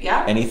okay.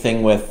 Yeah.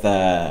 Anything with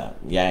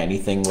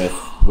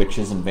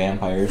witches and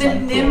vampires. The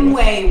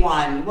Nimue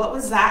one. What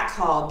was that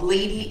called?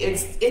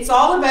 It's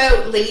all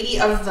about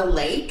Lady of the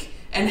Lake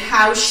and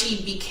how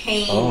she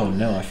became. Oh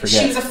no, I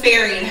forget. She was a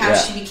fairy and how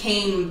she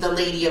became the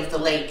Lady of the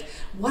Lake.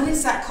 What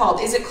is that called?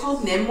 Is it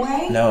called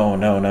Nimue?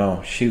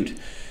 No. Shoot.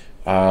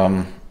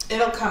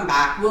 It'll come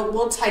back.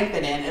 We'll type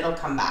it in. It'll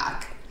come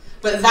back.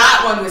 But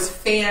that one was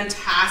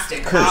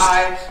fantastic.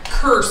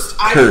 Cursed.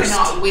 I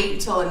cannot wait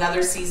until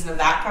another season of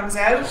that comes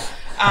out.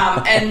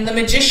 And The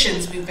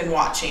Magicians we've been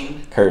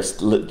watching.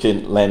 Cursed.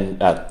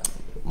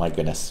 My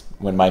goodness.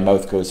 When my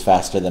mouth goes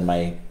faster than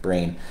my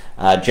brain.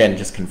 Jen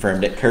just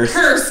confirmed it.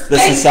 Cursed. The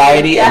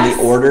Society and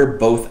the Order,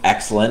 both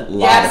excellent.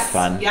 Lot of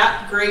fun.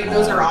 Yeah, great.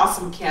 Those are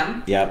awesome,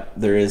 Kim. Yep.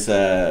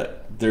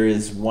 There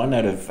is one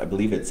out of, I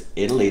believe it's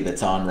Italy,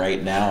 that's on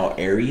right now,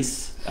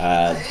 Aries.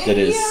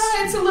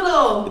 It's a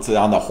little... It's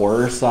on the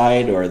horror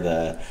side or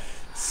the...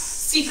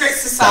 Secret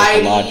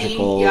Society.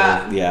 Psychological.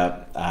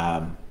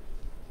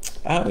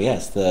 Oh,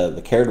 yes, the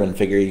Caradwin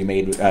figure you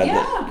made...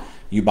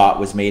 you bought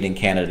was made in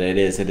Canada. It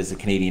is a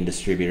Canadian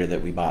distributor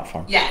that we bought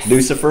from. Yes.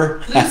 Lucifer,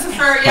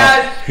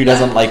 Who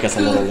doesn't like us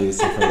a little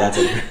Lucifer? That's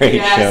a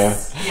great show.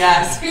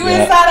 Yes. Who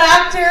is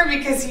that actor?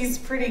 Because he's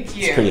pretty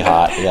cute. He's pretty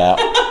hot. Yeah.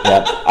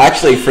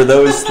 Actually, for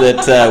those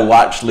that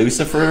watch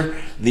Lucifer,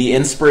 the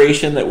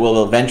inspiration that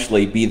will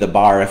eventually be the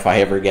bar, if I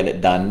ever get it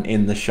done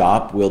in the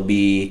shop, will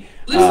be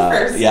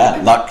Lucifer's.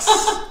 Lux.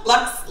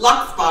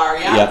 Lux bar.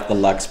 Yeah. Yep, the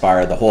Lux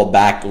bar, the whole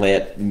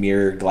backlit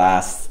mirror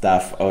glass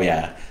stuff. Oh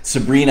yeah.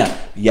 Sabrina,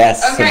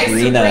 yes,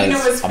 Sabrina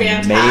was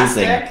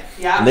fantastic. Amazing.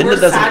 Yeah, Linda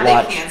doesn't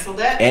watch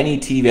it. any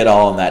TV at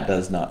all, and that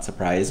does not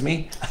surprise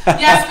me.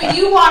 Yes, but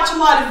you watch a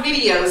lot of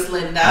videos,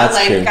 Linda.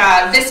 That's true.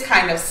 This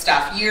kind of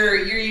stuff. You're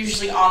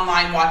usually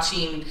online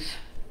watching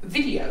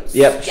videos.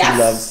 Yep, she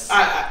loves.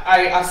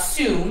 I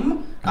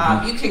assume.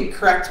 You can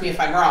correct me if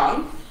I'm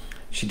wrong.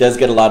 she does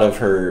get a lot of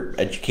her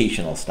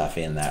educational stuff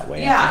in that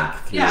way. Yeah, I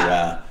think,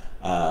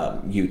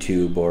 through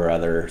YouTube or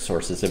other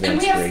sources of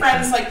inspiration. And we have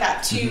friends like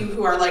that too,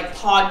 who are like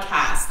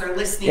podcasts. They're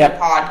listening to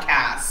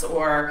podcasts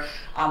or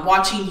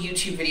watching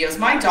YouTube videos.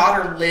 My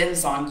daughter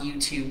lives on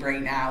YouTube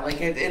right now.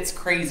 Like it's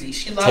crazy.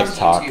 She loves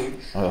TikTok. YouTube.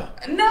 Ugh.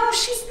 No,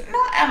 she's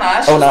not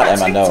Emma. She's not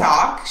Emma.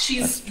 TikTok. No.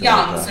 She's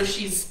young, so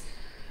she's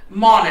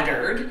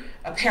monitored.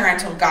 A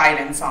parental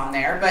guidance on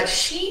there, but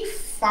she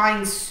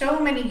finds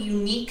so many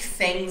unique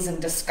things and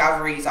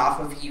discoveries off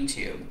of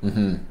YouTube.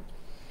 Mm-hmm.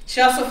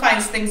 She also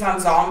finds things on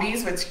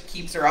zombies, which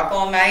keeps her up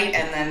all night,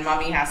 and then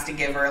Mommy has to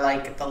give her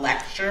like the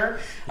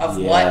lecture of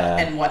what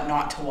and what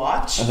not to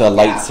watch. The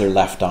lights are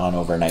left on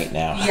overnight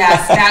now.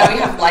 Yes, now we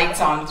have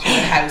lights on through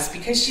the house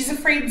because she's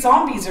afraid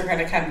zombies are going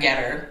to come get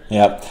her.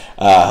 Yep.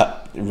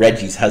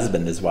 Reggie's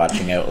husband is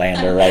watching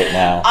Outlander right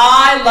now.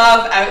 I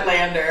love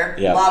Outlander.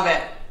 Yep. Love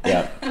it.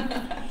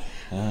 Yep.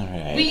 All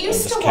right. We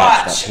used to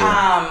watch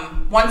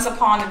Once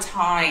Upon a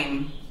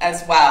Time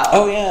as well.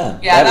 Oh, yeah.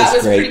 Yeah, that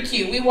was great. pretty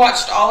cute. We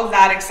watched all of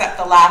that except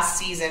the last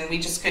season. We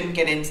just couldn't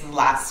get into the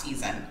last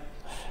season.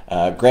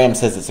 Graham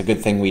says it's a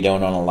good thing we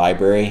don't own a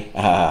library.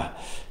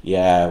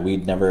 Yeah,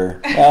 we'd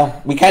never...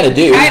 Well, we kind of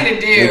do.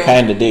 We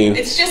kind of do.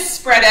 It's just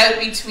spread out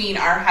between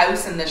our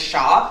house and the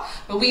shop,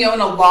 but we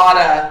own a lot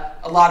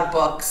of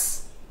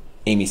books.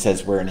 Amy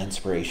says we're an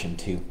inspiration,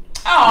 too.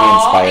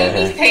 Oh,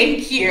 Amy,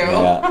 thank you.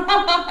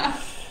 Yeah.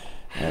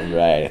 All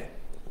right.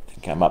 I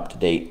think I'm up to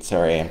date.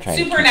 Sorry, I'm trying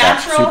Supernatural?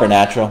 to keep up.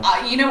 Supernatural.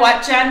 You know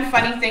what, Jen?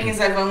 Funny thing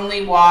is I've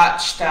only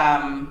watched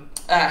a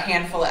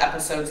handful of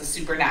episodes of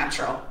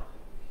Supernatural.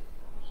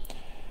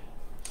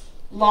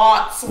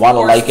 Lots of Want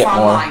to like it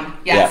online. more?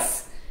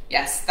 Yes.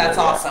 Yep. Yes, that's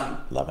awesome.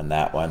 Loving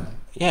that one.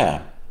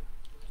 Yeah.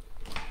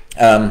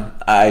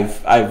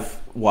 I've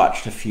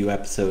watched a few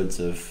episodes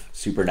of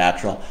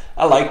Supernatural.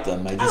 I liked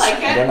them. I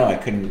don't know. I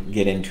couldn't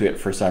get into it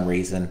for some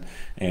reason,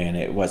 and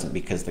it wasn't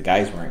because the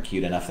guys weren't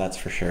cute enough. That's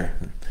for sure.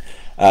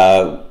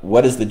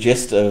 What is the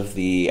gist of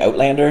the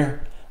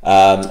Outlander?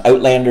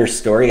 Outlander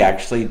story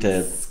actually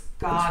it's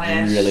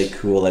really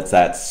cool. It's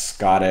that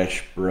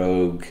Scottish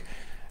rogue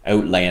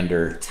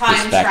Outlander time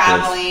perspective.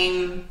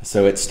 Traveling.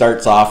 So it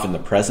starts off in the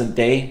present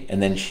day,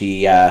 and then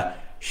she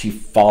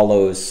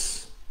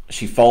falls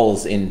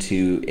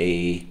into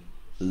a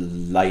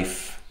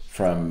life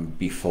from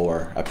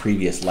before, a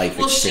previous life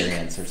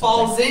experience or something.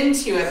 Falls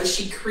into it, but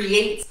she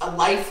creates a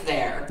life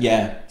there.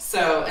 Yeah.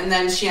 So, and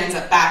then she ends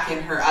up back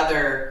in her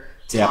other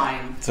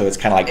time. Yep. So it's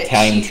kind of like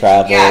time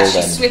travel. Yeah,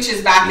 she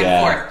switches back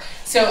and forth.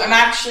 So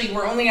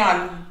we're only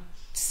on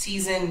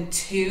season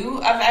 2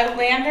 of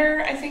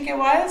Outlander, I think it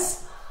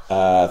was.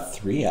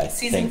 3, I think.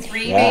 Season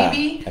 3,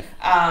 maybe.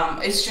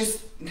 It's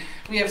just,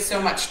 we have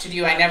so much to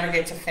do. I never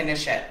get to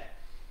finish it.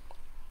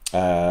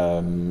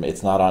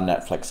 It's not on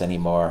Netflix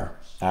anymore.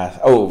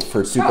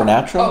 For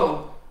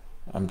Supernatural?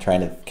 I'm trying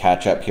to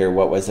catch up here.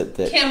 What was it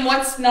that... Kim,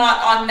 what's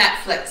not on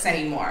Netflix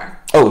anymore?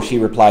 She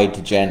replied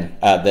to Jen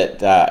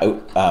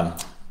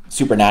that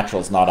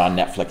Supernatural's not on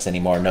Netflix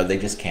anymore. No, they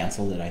just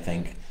canceled it, I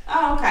think.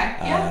 Oh, okay.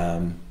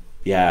 Yeah.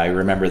 Yeah, I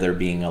remember there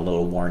being a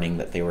little warning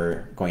that they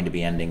were going to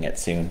be ending it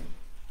soon.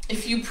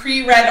 If you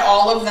pre-read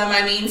all of them,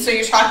 I mean, so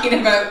you're talking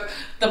about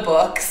the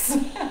books.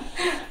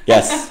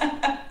 Yes.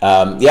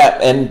 Yeah,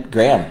 and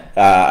Graham,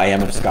 I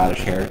am of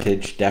Scottish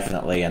heritage,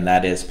 definitely, and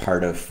that is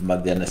part of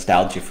the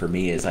nostalgia for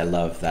me is I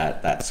love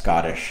that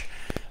Scottish,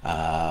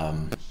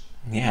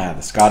 the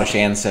Scottish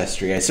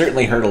ancestry. I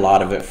certainly heard a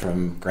lot of it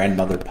from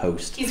Grandmother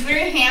Post. He's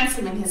very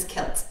handsome in his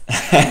kilt.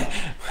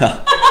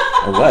 Well,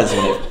 I was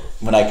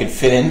when I could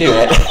fit into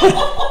it.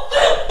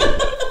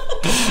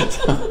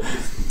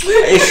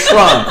 It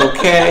shrunk,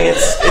 okay?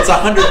 It's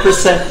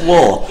 100%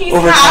 wool.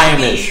 Over time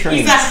it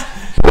shrinks. He's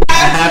a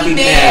happy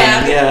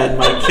man. Yeah, and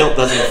my kilt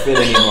doesn't fit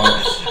anymore.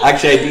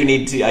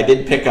 Actually, I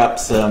did pick up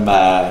some,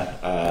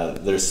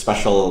 there's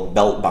special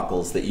belt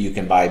buckles that you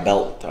can buy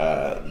that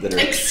are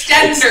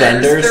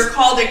extenders. They're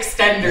called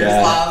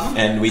extenders, love.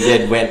 And we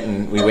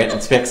went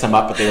and picked some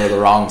up, but they were the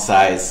wrong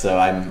size, so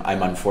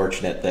I'm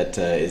unfortunate that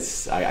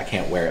I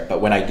can't wear it.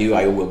 But when I do,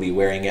 I will be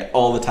wearing it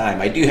all the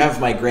time. I do have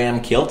my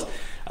Graham kilt.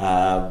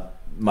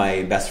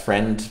 My best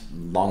friend,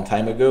 long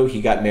time ago,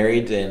 he got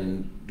married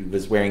and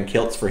was wearing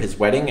kilts for his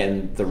wedding,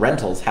 and the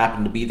rentals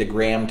happened to be the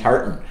Graham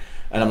tartan.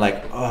 And I'm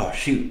like, oh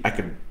shoot, I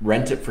could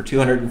rent it for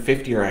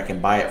 $250 or I can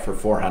buy it for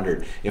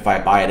 $400. If I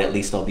buy it, at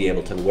least I'll be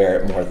able to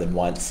wear it more than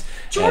once.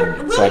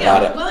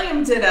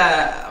 William did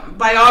a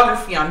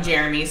biography on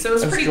Jeremy, so it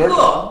was pretty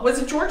cool. Was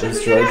it Georgia who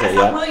did it? I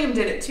thought William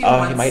did it too.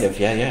 Oh, he might have,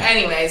 yeah.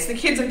 Anyways, the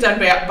kids have done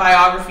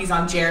biographies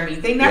on Jeremy.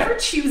 They never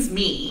choose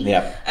me.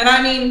 Yeah. And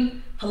I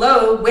mean,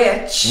 hello,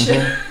 witch,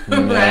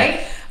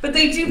 right? But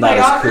they do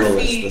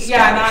biography.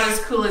 Not as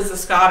cool as the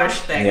Scottish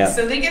thing. Yeah.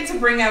 So they get to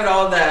bring out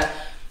all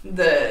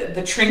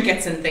the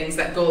trinkets and things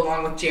that go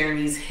along with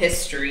Jeremy's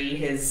history,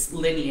 his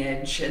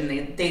lineage,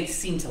 and they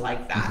seem to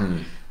like that.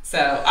 Mm-hmm. So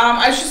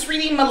I was just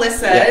reading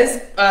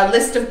Melissa's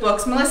list of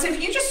books. Melissa,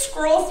 if you just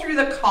scroll through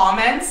the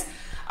comments,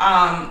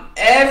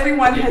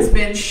 everyone has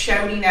been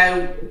shouting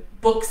out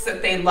books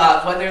that they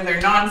love, whether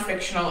they're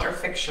non-fictional or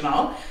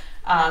fictional.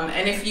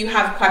 And if you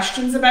have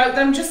questions about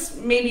them, just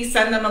maybe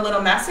send them a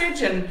little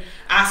message and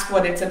ask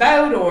what it's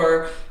about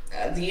or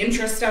the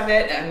interest of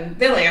it, and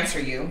they'll answer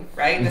you,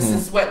 right? This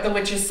is what the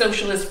Witches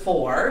Social is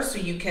for, so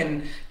you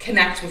can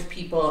connect with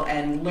people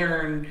and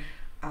learn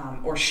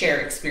or share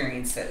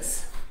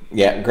experiences.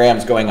 Yeah,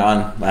 Graham's going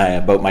on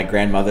about my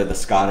grandmother, the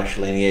Scottish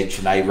lineage,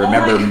 and I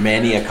remember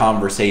many a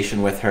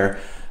conversation with her.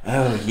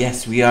 Oh,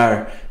 yes, we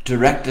are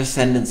direct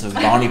descendants of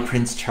Bonnie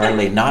Prince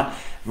Charlie,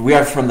 we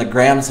are from the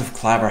Grahams of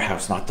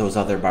Claverhouse, not those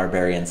other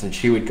barbarians. And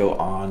she would go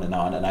on, and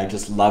I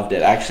just loved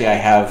it. Actually, I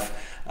have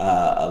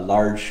a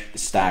large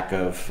stack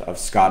of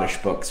Scottish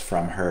books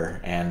from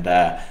her, and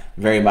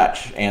very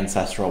much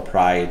ancestral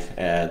pride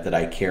that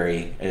I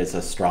carry is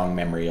a strong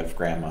memory of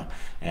Grandma,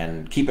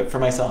 and keep it for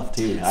myself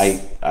too.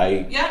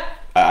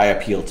 I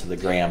appeal to the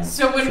Graham.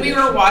 So when we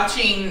were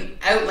watching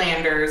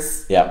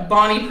Outlanders, Yeah.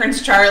 Bonnie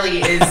Prince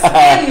Charlie is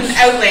in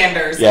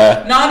Outlanders.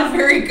 Yeah. Not a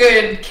very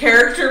good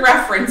character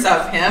reference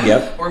of him,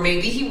 Yep. or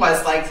maybe he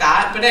was like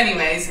that. But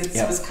anyways, it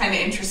Yep. was kind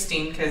of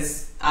interesting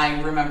because I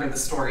remember the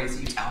stories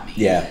you tell me.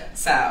 Yeah.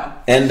 So.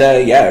 And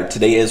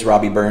today is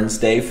Robbie Burns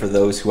Day for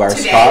those who are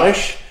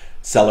Scottish.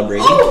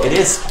 Celebrating. Oh, it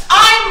is.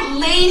 I'm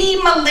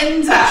Lady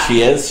Melinda.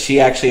 She is. She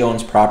actually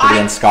owns property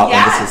in Scotland.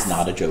 Yes. This is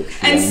not a joke.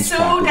 She And owns so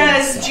property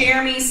does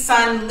Jeremy's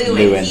son, Lewin.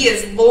 Lewin. He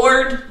is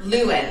Lord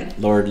Lewin.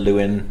 Lord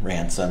Lewin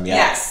Ransom, yeah.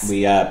 Yes.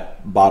 We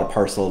bought a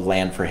parcel of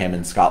land for him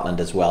in Scotland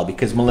as well,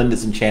 because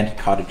Melinda's Enchanted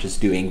Cottage is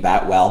doing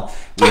that well.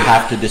 We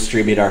have to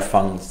distribute our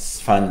funds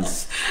for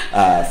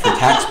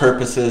tax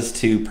purposes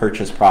to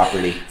purchase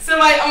property. So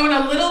I own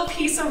a little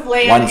piece of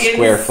land 1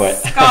 square foot.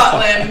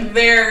 Scotland.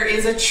 There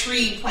is a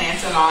tree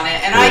planted on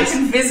it, and I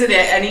can visit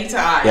it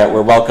anytime. Yeah,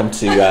 we're welcome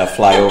to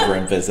fly over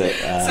and visit.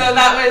 So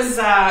that was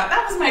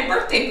my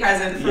birthday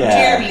present from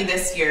Jeremy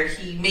this year.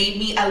 He made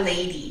me a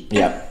lady.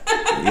 Yep,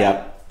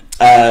 yep.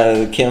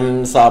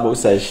 Kim Sabo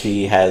says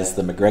she has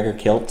the McGregor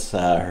kilt.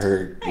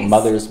 Her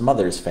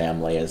mother's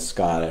family is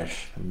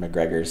Scottish,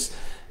 McGregor's.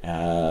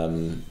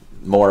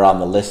 More on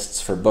the lists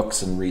for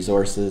books and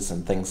resources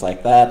and things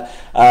like that.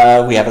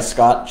 We have a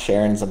Scot.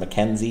 Sharon's a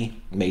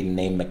Mackenzie, maiden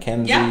name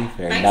Mackenzie. Yeah,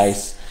 very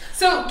nice.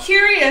 So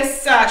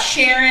curious,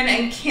 Sharon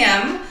and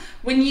Kim,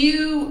 when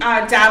you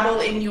dabble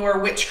in your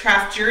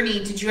witchcraft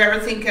journey, did you ever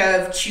think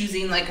of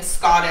choosing like a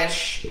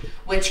Scottish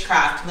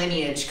witchcraft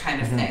lineage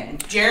kind of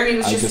thing? Jeremy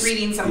was just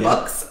reading some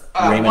books.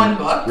 One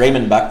book.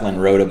 Raymond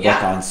Buckland wrote a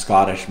book on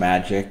Scottish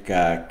magic,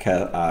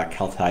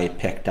 Celtai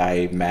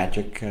Picti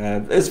magic.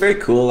 It was very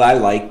cool. I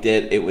liked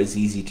it. It was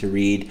easy to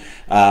read.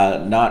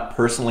 Not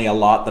personally a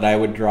lot that I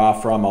would draw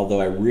from,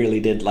 although I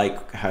really did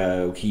like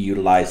how he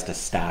utilized a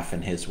staff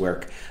in his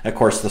work. Of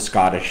course, the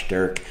Scottish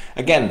dirk.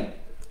 Again,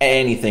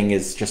 anything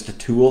is just a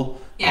tool.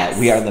 Yes.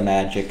 We are the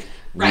magic.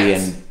 Right. We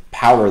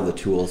empower the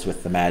tools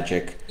with the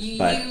magic.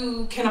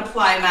 You can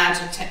apply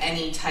magic to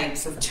any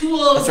types of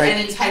tools,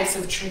 any types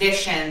of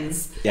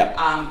traditions. Yep.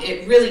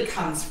 It really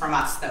comes from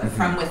us, though,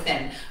 from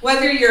within.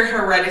 Whether you're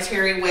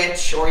hereditary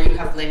witch or you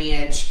have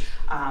lineage,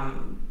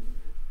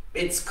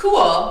 it's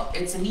cool.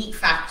 It's a neat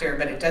factor,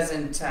 but it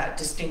doesn't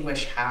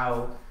distinguish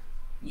how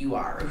you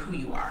are or who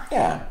you are.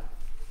 Yeah.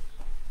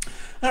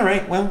 All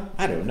right. Well,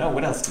 I don't know.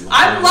 What else do you want?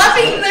 I'm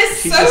loving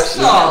this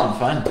social.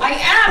 Having fun. I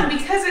am,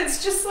 because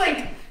it's just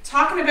like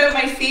talking about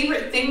my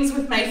favorite things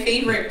with my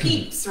favorite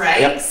peeps, right?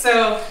 Yep.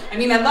 So, I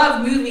mean, I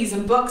love movies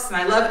and books, and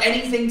I love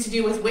anything to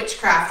do with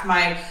witchcraft.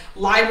 My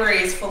library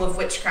is full of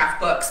witchcraft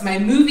books. My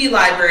movie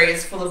library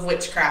is full of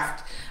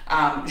witchcraft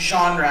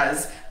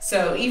genres.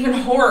 So even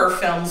horror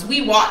films,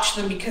 we watch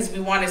them because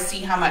we want to see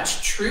how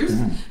much truth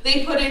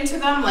they put into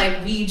them,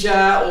 like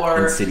Ouija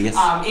or Insidious.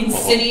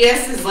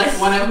 Insidious is like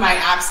one of my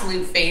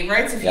absolute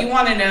favorites. If you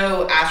want to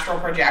know astral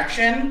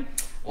projection,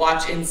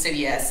 watch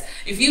Insidious.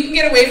 If you can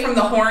get away from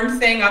the horn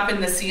thing up in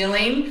the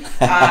ceiling,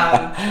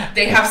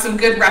 they have some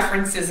good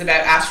references about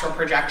astral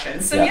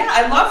projection. So yeah,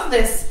 I love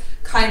this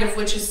kind of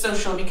Witches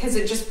Social because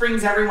it just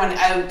brings everyone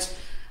out.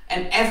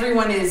 And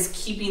everyone is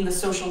keeping the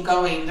social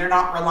going. They're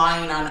not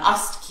relying on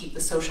us to keep the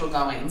social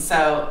going.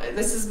 So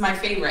this is my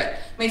favorite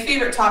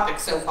topic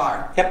so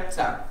far. Yep.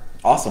 So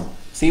awesome.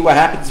 See what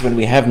happens when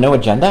we have no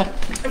agenda?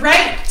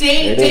 Right.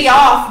 Day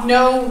off.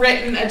 No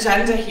written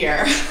agenda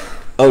here.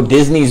 Oh,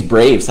 Disney's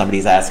Brave.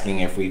 Somebody's asking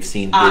if we've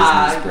seen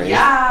Disney's Brave.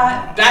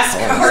 Yeah. Best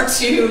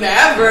cartoon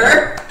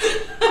ever.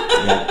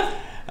 Yeah.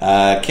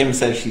 Kim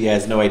says she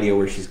has no idea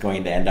where she's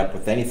going to end up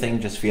with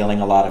anything, just feeling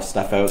a lot of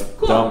stuff out.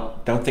 Cool.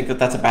 Don't think that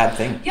that's a bad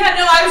thing. Yeah,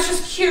 no, I was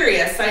just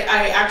curious.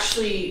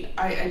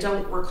 I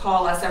don't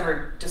recall us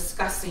ever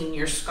discussing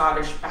your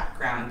Scottish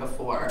background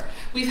before.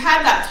 We've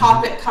had that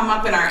topic come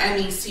up in our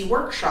MEC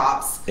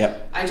workshops.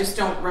 Yep. I just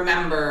don't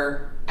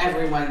remember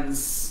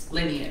everyone's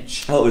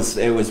lineage. Well,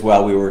 it was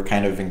while we were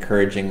kind of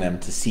encouraging them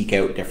to seek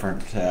out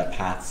different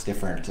paths,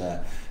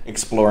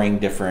 exploring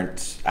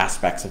different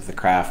aspects of the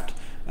craft.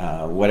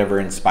 Whatever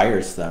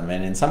inspires them,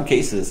 and in some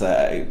cases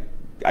I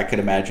could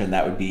imagine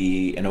that would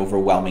be an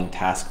overwhelming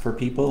task for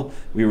people.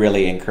 We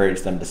really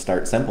encourage them to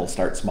start simple,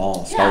 start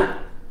small, start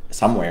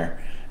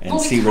somewhere,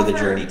 and see where the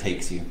journey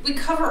takes you. We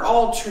cover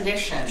all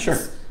traditions. Sure.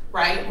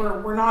 right?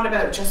 We're not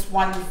about just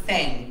one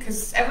thing,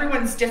 because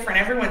everyone's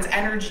different. Everyone's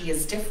energy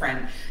is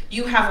different.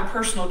 You have a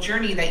personal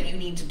journey that you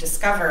need to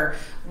discover.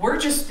 We're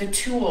just the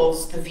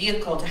tools, the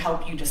vehicle to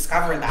help you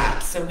discover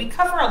that. So we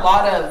cover a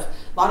lot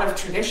of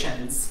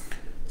traditions.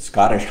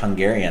 Scottish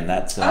Hungarian,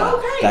 that's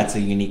a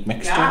unique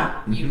mixture.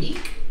 Yeah,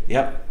 unique.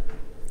 Yep.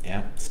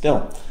 Yeah,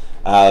 still.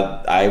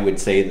 I would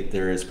say that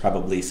there is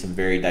probably some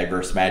very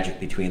diverse magic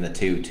between the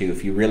two, too.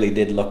 If you really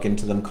did look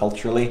into them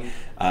culturally,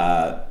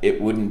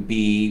 it wouldn't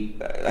be,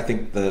 I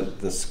think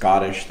the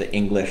Scottish, the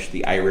English,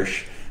 the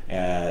Irish,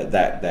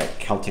 that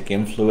Celtic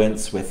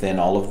influence within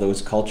all of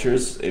those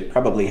cultures, it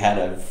probably had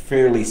a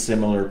fairly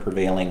similar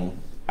prevailing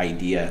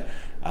idea.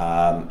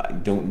 I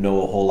don't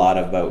know a whole lot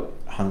about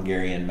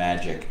Hungarian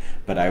magic,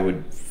 but I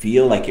would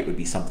feel like it would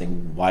be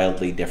something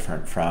wildly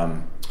different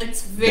from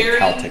the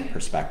Celtic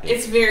perspective.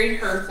 It's very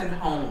hearth and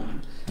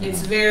home. Mm-hmm.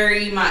 It's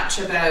very much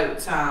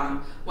about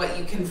what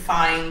you can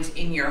find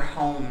in your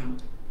home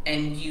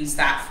and use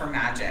that for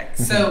magic.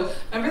 Mm-hmm. So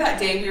remember that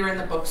day we were in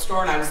the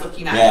bookstore and I was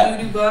looking at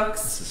voodoo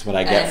books? This is what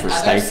I get for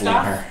stifling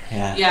her.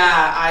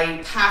 Yeah,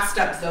 I passed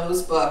up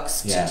those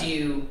books to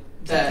do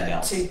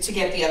to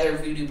get the other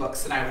voodoo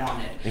books that I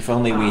wanted. If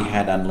only we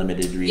had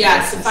unlimited resources.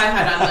 Yes, if I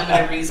had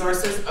unlimited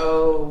resources,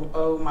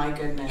 oh my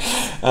goodness.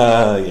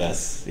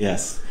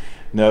 Yes.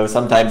 No,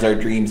 sometimes our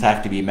dreams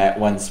have to be met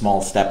one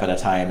small step at a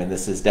time, and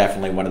this is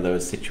definitely one of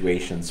those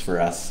situations for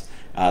us.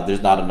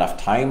 There's not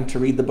enough time to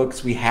read the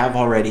books we have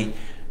already,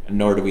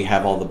 nor do we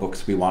have all the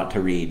books we want to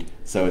read.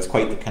 So it's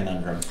quite the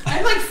conundrum. I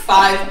have like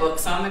 5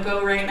 books on the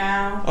go right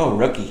now. Oh,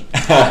 rookie.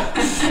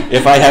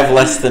 If I have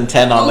less than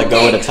 10 on the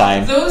go at a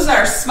time. Those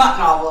are smut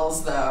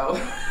novels, though.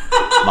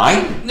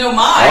 Mine? No,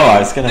 mine. Oh, I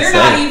was going to say.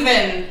 They're not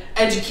even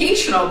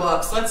educational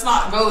books. Let's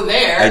not go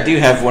there. I do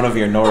have one of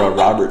your Nora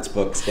Roberts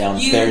books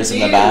downstairs in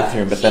the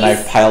bathroom, but then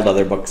I've piled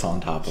other books on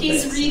top of it.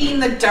 He's reading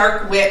The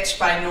Dark Witch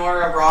by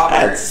Nora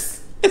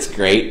Roberts. It's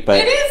great, but...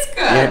 It is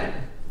good.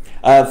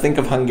 Think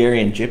of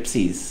Hungarian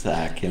gypsies,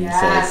 Kim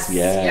says.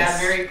 Yes. Yeah,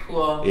 very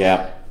cool.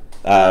 Yeah.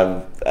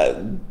 I'm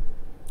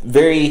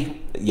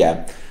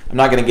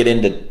not going to get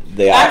into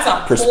the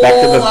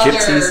perspective of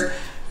gypsies.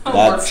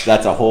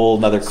 That's a whole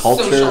nother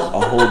culture, a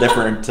whole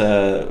different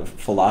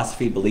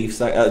philosophy,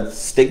 beliefs,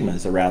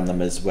 stigmas around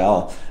them as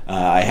well.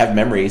 I have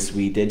memories.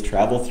 We did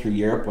travel through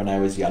Europe when I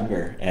was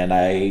younger, and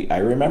I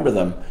remember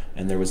them,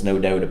 and there was no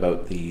doubt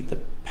about the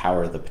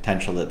power, the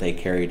potential that they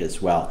carried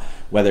as well,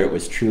 whether it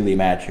was truly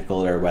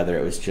magical or whether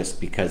it was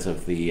just because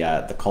of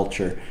the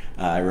culture.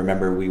 I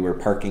remember we were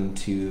parking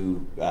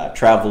to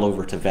travel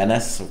over to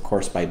Venice, of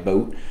course by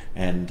boat,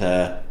 and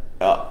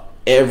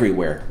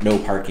everywhere, no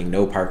parking,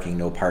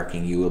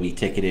 you will be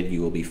ticketed,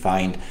 you will be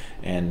fined.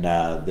 And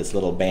this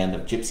little band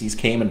of gypsies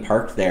came and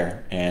parked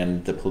there,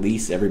 and the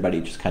police,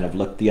 everybody just kind of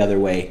looked the other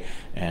way,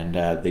 and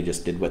they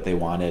just did what they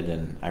wanted.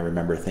 And I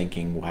remember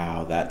thinking,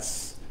 wow,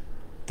 that's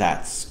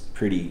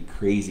pretty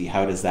crazy.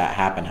 How does that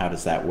happen? How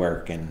does that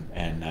work?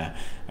 And I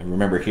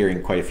remember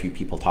hearing quite a few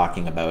people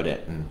talking about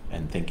it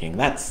and thinking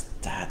that's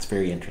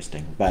very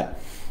interesting, but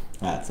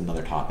that's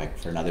another topic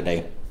for another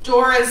day.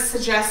 Dora's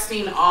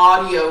suggesting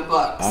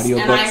audiobooks.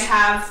 And I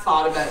have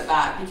thought about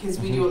that because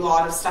we do a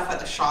lot of stuff at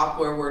the shop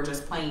where we're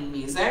just playing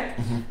music.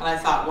 And I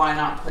thought, why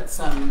not put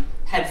some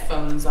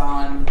headphones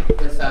on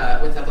with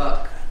a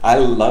book? I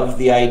love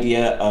the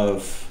idea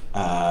of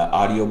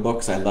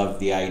audiobooks. I love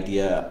the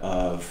idea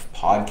of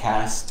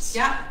podcasts.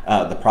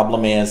 Yeah. The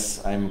problem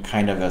is I'm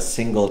kind of a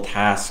single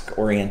task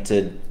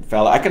oriented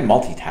fella. I can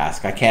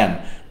multitask, I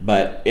can,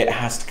 but it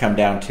has to come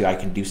down to I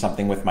can do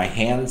something with my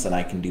hands and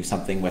I can do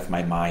something with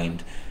my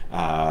mind.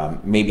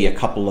 Maybe a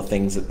couple of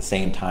things at the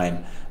same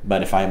time,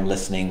 but if I'm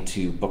listening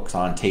to books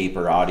on tape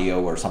or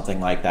audio or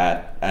something like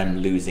that, I'm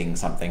losing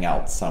something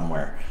else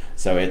somewhere.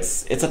 So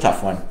it's a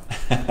tough one.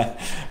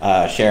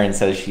 Sharon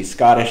says she's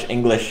Scottish,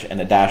 English, and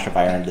a dash of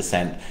Iron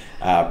descent.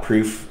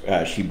 Proof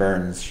she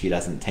burns, she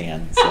doesn't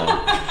tan. So,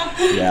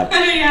 yeah.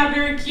 Yeah,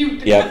 very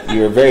cute. Yep,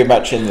 you were very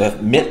much in the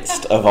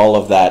midst of all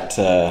of that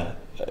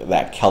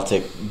that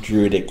Celtic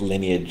Druidic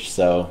lineage.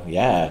 So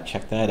yeah,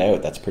 check that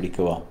out. That's pretty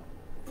cool.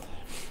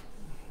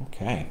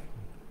 Okay.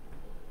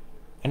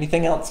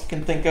 Anything else you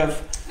can think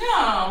of? No,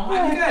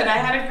 I'm good. I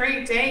had a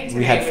great day today.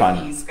 We had fun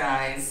with these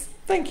guys.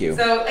 Thank you.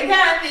 So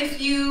again,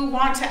 if you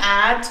want to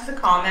add to the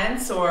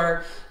comments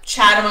or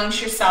chat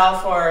amongst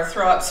yourself or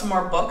throw up some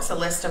more books, a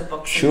list of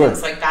books and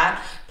things like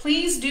that,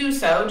 please do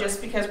so.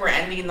 Just because we're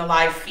ending the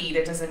live feed,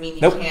 it doesn't mean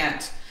you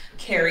can't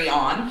carry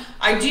on.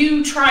 I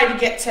do try to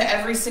get to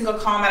every single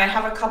comment. I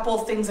have a couple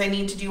of things I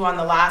need to do on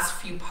the last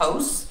few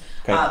posts,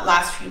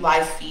 last few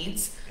live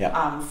feeds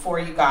for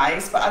you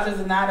guys. But other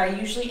than that, I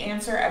usually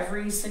answer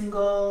every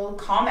single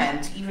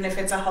comment. Even if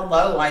it's a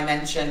hello, I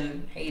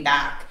mention hey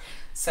back.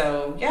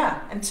 So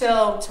yeah,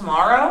 until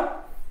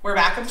tomorrow, we're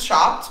back at the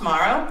shop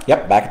tomorrow.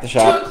 Yep, back at the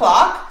shop. 2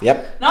 o'clock.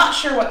 Yep. Not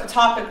sure what the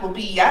topic will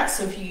be yet,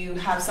 so if you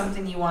have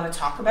something you want to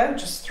talk about,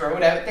 just throw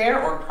it out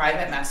there or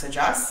private message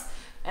us.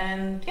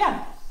 And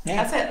yeah.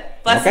 That's it.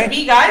 Blessed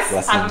be, guys.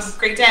 Blessings. Have a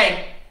great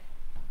day.